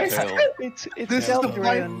 it's Chris. Undertale. It's This is the Zelda.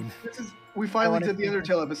 final. This is we finally wanna did the see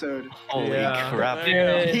Undertale episode. Holy Yeah. crap.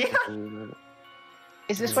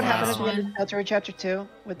 Is this what happened at the Wow. end of Metroid Chapter 2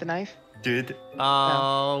 with the knife? Dude.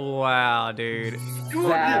 Oh wow, dude. That's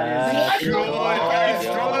good. That's That's good. Holy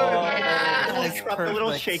That's crap, the little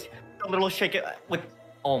perfect. shake. The little shake. Like,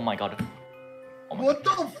 oh my god. Oh my What the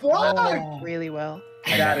fuck? Oh, really well.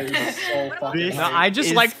 That is so fucking This No, hype. I just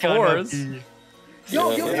is like gonna fours. be-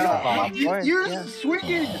 Yo, Yeah. the ears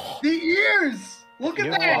swinging. The ears. Look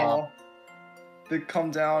at that. Wow. They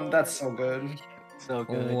come down. That's so good. So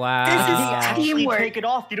good. Wow. This is Wow. actually Teamwork. take it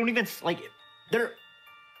off. You don't even like.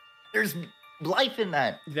 There's life in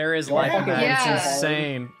that. There is Y'all life in fucking that. Yeah. It's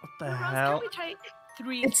insane. What the Ross, can hell? we try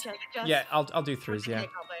threes check? Just Yeah, I'll do threes. Yeah.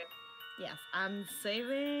 Yes, I'm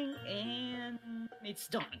saving and it's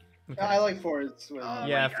done. I like fours. Oh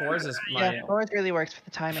Yeah, my fours God. is my. Yeah, fours really works for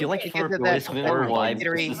the I timing. feel like It for gives it that this more vibe,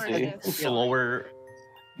 jittery- slower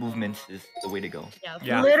movements is the way to go.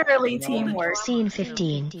 Yeah. Literally teamwork. Scene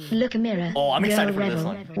 15. Look a mirror. Oh, I'm Go excited for this rebel.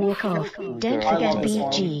 one. Walk off. Don't I forget love this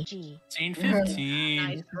one. BG. Scene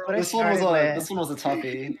 15. What I This one was started a with. this one was a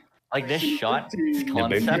toughie. Like this shot, this Yeah,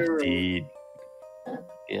 concept.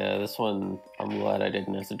 Yeah, this one, I'm glad I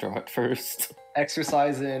didn't have to draw it first.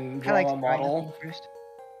 Exercise in I like drama model. first.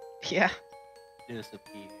 Yeah.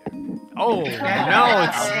 Disappear. Oh no,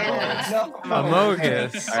 it's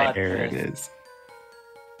Amogus. There it is.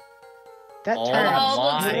 That Oh turn.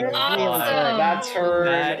 my really god. well. That turn.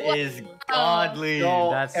 That is godly.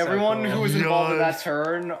 Yo, That's so everyone cool. who was involved in that Yes.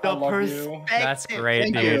 turn, I The love you. That's great,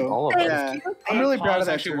 Thank dude. you. All of it. Yeah. I'm really proud of Pause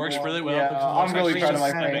that. actually turn. works really well. Yeah, because I'm it's really actually proud of my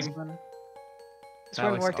just friends. timing. This That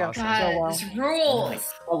one looks worked out awesome. so God, well. this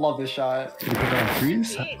rules. I love this shot. Did we put down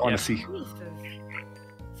threes? I want Yeah. to see.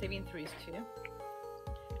 Saving threes too.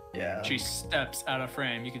 Yeah. She steps out of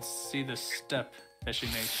frame. You can see the step that she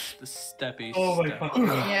makes. The steppy Oh my step. god.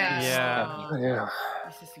 Yeah. Yeah. Yeah.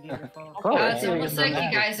 This is beautiful. Oh, It's almost like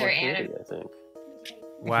you guys are I think.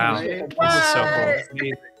 Wow. Right? This is so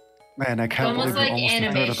cool. Man, I can't Almost believe we're like almost a third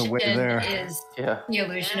of animation the way there. is Yeah. the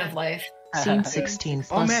illusion of life. Scene 16 Oh,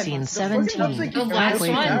 plus man, scene the fucking 17. website keeps The last Halfway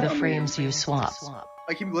one. through the frames you swap.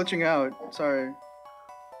 I keep glitching out. Sorry.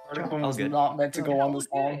 Article Oh, was good. not meant to go on this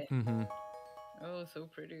long. Mm-hmm. Oh, so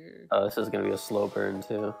pretty. This is gonna be a slow burn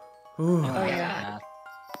too. Ooh. Oh yeah.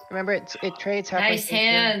 Remember, it trades halfway Nice through.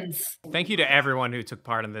 hands. Thank you to everyone who took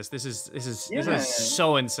part in this. This is Yeah.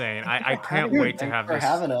 so insane. I can't Dude, wait to thanks have for this.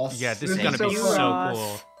 having us. Yeah, this This is is gonna so be cool. so Ross.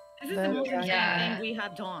 cool. This is the most Yeah. interesting thing we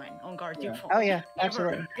have done on Gartic Phone. Oh yeah, Ever.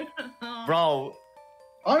 absolutely. Bro,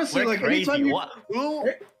 Honestly, we're like crazy.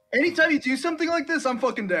 anytime you do something like this, I'm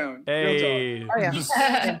fucking down. Hey. Oh yeah.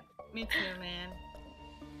 Me too, man.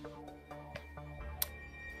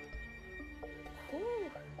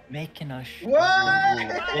 Making a show. What? In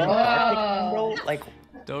Gartic Phone, bro? Like,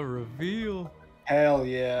 The reveal. Hell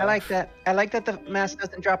yeah. I like that. I like that the mask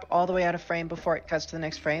doesn't drop all the way out of frame before it cuts to the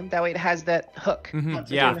next frame. That way it has that hook. Yeah,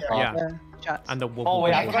 Do yeah. the shots. And the whoop. oh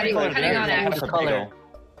wait, I forgot to Cutting color. on it. The color.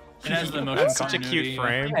 It has the motion That's such a cute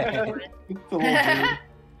frame.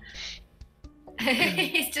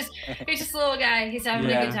 he's just a little guy. He's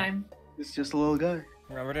having a good time. It's just a little guy.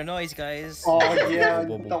 Remember the noise, guys. Oh yeah,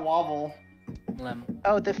 the wobble.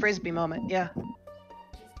 Oh, the frisbee moment. Yeah.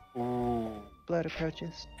 Ooh. Blood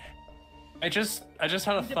approaches. I just had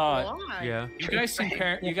a thought. Yeah. You guys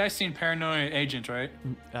seen Paranoid Agent, right?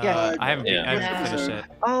 Yeah. I haven't finished it.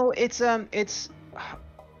 Oh, it's Moromi. It's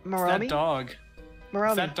that dog. Moromi.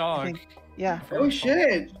 It's that I dog. think. Yeah. Oh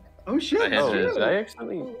shit. Oh shit. Oh, That's did true. I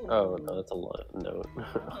actually? Oh no, that's a note.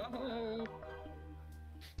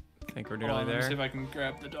 I think we're Hold on, nearly let me see there. if I can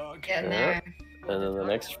grab the dog. Getting there. And then the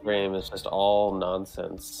next frame is just all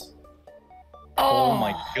nonsense. Oh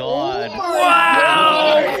my god.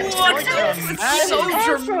 Wow! What? That's so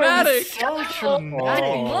dramatic. So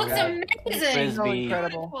dramatic. Looks amazing. So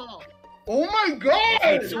incredible. Oh my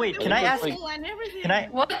god! So wait, can I ask? Can I?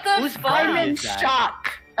 What the Whose fuck? body I'm in is that?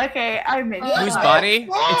 shock. Okay, I'm in Whose shock. body?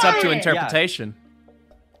 It's up to interpretation.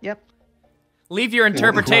 Yep. Leave your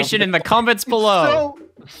interpretation in the comments below.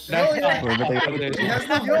 It's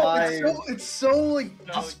so like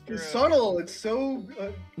subtle. It's so.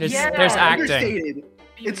 There's acting. Understated.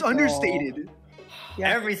 It's understated.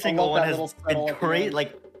 Every single one has been great.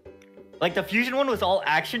 Like the fusion one was all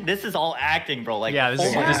action. This is all acting, bro. Like Yeah, this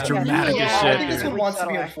is my this God. dramatic I as think shit. this dude. one wants to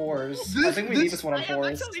be on fours. I think we need this one on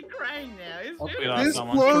fours. Crying now. We lost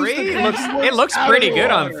someone. blows the It looks pretty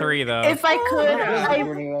good on 3 though. If I could, I'm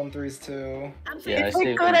running on threes too. Yeah, if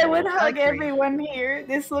I could, I would hug everyone here.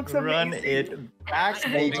 This looks amazing. Run it back.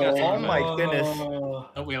 Oh my goodness.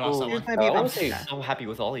 Oh, we lost someone. I'm so happy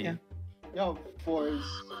with all of you. Yo, fours.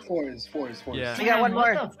 Yeah. We got one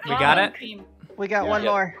more. We got it. We got one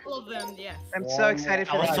more. All of them, yes. I'm so excited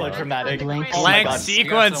for That was this. so dramatic. Blank Oh my God.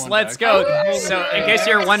 sequence, let's go. So, in case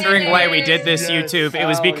you're wondering why we did this YouTube, it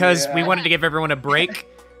was because we wanted to give everyone a break,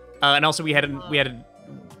 and also we had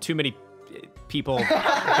too many people.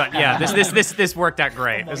 But yeah, this worked out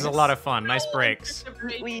great. This is a lot of fun. Nice breaks.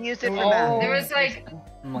 We used it for math.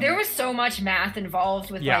 There was so much math involved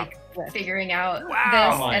with Yeah. like figuring out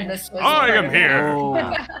Wow. this, and this was. I am here.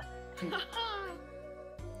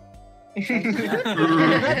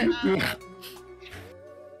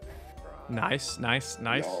 Nice.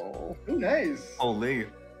 Oh, nice. Holy.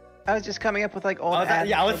 I was just coming up with like old.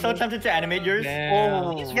 I was so tempted to animate yours.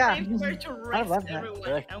 Oh. Yeah. I love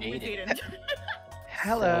that. And we didn't.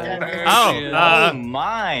 Hello. Oh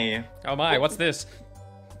my. Oh my, what's this?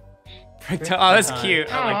 Oh, that's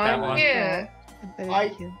cute. I like that one. Yeah.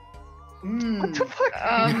 What the fuck?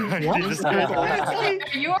 Are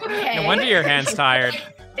you okay? No wonder your hand's tired.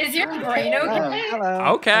 Is your brain okay?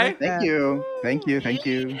 Hello. Okay. Thank you.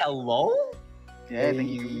 Hello? Yeah, thank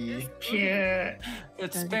you. Cute.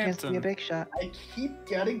 It's It has to be a Spampton. big shot. I keep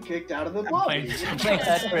getting kicked out of the I'm lobby. playing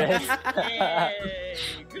Yay,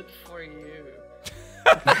 good for you.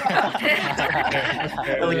 Like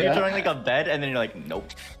you're throwing like a bed and then you're like, nope.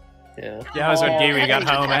 Yeah. Yeah, that was when Gary got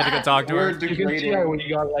home. I had to go talk to her. You can see her when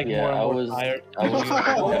you got like Yeah, more I and more was. tired.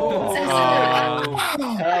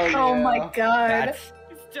 Oh my god.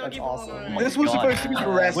 That's awesome. This was supposed to be the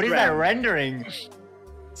rest What is that round. rendering?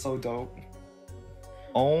 So dope.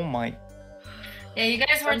 Oh my. Yeah, you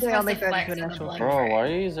guys weren't Someday I'll supposed make to that flex into an on the actual blood. Bro, why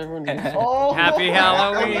is everyone doing that? Oh, Happy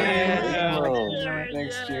Halloween.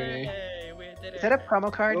 Thanks, Junie. Is that a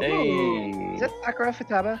promo card? Hey. Is that Sakura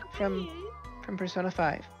Futaba from Persona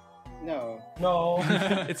 5? No. No.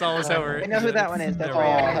 It's almost over. I know who that one is. That's Oh, why.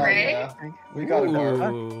 hell Right? yeah. We got it.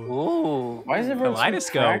 Dara. Ooh. Why is everyone so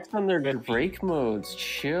Kaleidoscope. cracked on their break modes?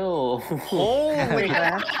 Chill. Holy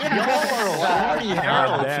crap.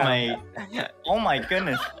 Mate. Oh my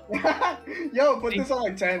goodness. Yo, put this on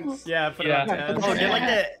like tens. Yeah, put it on 10. Oh, get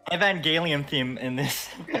like the Evangelion theme in this.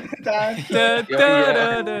 Da, da,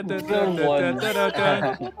 da, da, da, da,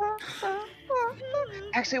 da.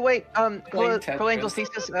 Actually, wait. Cool Angel's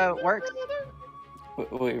Thesis works.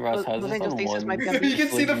 Wait, Ross, how's Cool this Angel's on Thesis one? might be on You can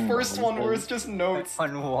see the Like, first one where one it's just notes.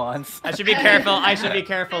 On once. I should be careful. I should be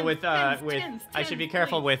careful with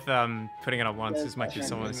putting it on once. This might give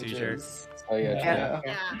someone a seizure. Oh yeah.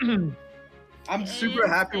 Yeah. I'm super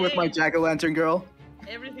happy with my jack-o'-lantern girl.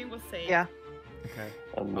 Everything was safe. Yeah. Okay.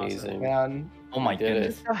 Amazing. Man. Oh my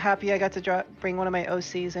goodness. So happy I got to bring one of my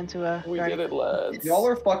OCs into a. We did it, lads. Y'all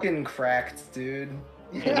are fucking cracked, dude.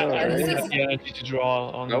 Yeah, to draw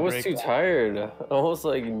on I the was break. too tired. I was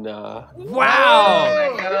like, nah. Wow!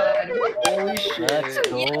 Oh my god. Holy shit. Let's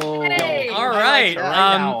go. All right,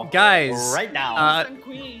 now. guys. Right now.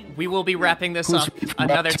 We will be wrapping this up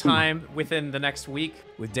another time within the next week.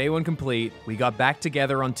 With day one complete, we got back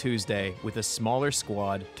together on Tuesday with a smaller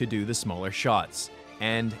squad to do the smaller shots,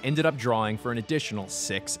 and ended up drawing for an additional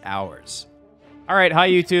 6 hours. All right, hi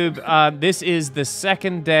YouTube. This is the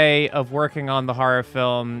second day of working on the horror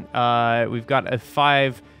film. We've got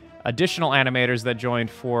 5 additional animators that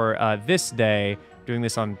joined for this day, doing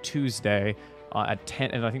this on Tuesday at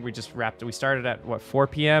 10, and I think we just wrapped it. We started at, what, 4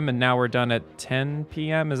 p.m., and now we're done at 10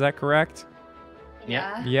 p.m., is that correct?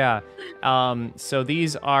 Yeah. Yeah. So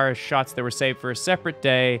these are shots that were saved for a separate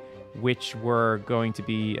day, which were going to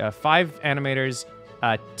be 5 animators,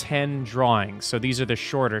 10 drawings. So these are the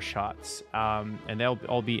shorter shots, and they'll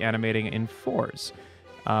all be animating in 4s.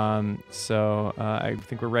 So I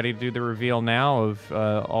think we're ready to do the reveal now of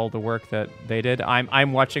all the work that they did.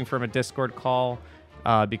 I'm watching from a Discord call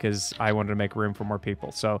because I wanted to make room for more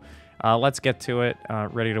people. So let's get to it.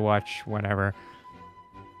 Ready to watch whenever.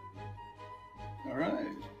 All right.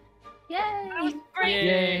 Yay!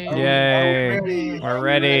 Yay! Yay! We're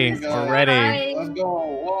ready. We're ready. Let's go.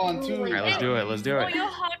 1, 2. All right, let's do it. Let's do Oh, it. your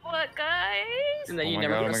hard work, guys. And then you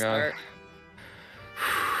never gonna start.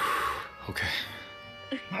 Okay.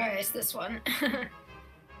 Alright, it's this one. Okay,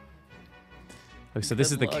 so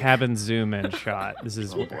this is the luck. cabin zoom-in shot. This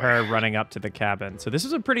is her running up to the cabin. So this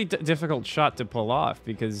is a pretty difficult shot to pull off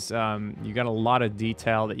because you got a lot of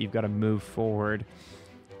detail that you've got to move forward.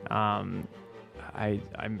 I'm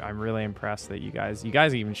really impressed that you guys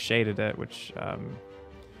even shaded it, which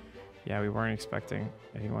yeah, we weren't expecting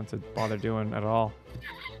anyone to bother doing at all.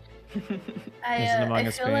 I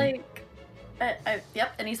feel like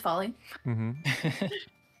yep, and he's falling. Mm-hmm.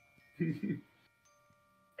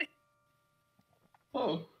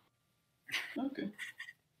 Oh. Okay.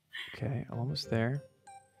 Okay, almost there.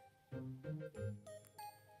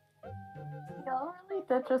 Y'all really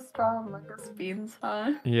did just draw Among Us beans,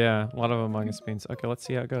 huh? Yeah, a lot of Among Us beans. Okay, let's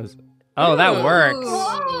see how it goes. Oh, that works.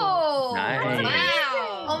 Whoa! Nice.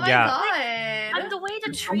 Wow! Oh my Yeah. god! I'm the way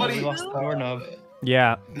to treat you. Doorknob.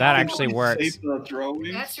 Yeah, that actually works.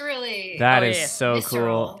 That's really. That oh, is yeah. so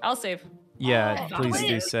cool. I'll save. Yeah, Oh, please do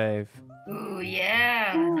please. save. Ooh,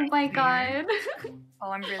 yeah. Oh my god!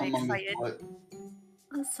 Oh, I'm really Among Us excited. butt.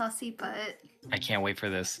 A sussy butt. I can't wait for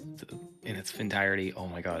this in its entirety. Oh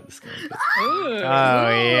my god, this is gonna be Oh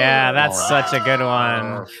yeah, that's such a good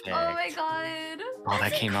one. perfect. Oh my god! Oh,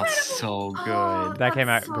 that came out so good. That came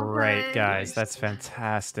out so great, good. guys. That's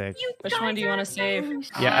fantastic. Which one do you want to save?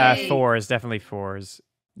 Yeah, 4s, definitely 4s.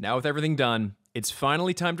 Now with everything done, it's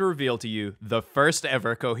finally time to reveal to you the first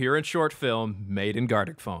ever coherent short film made in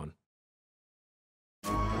Gartic Phone.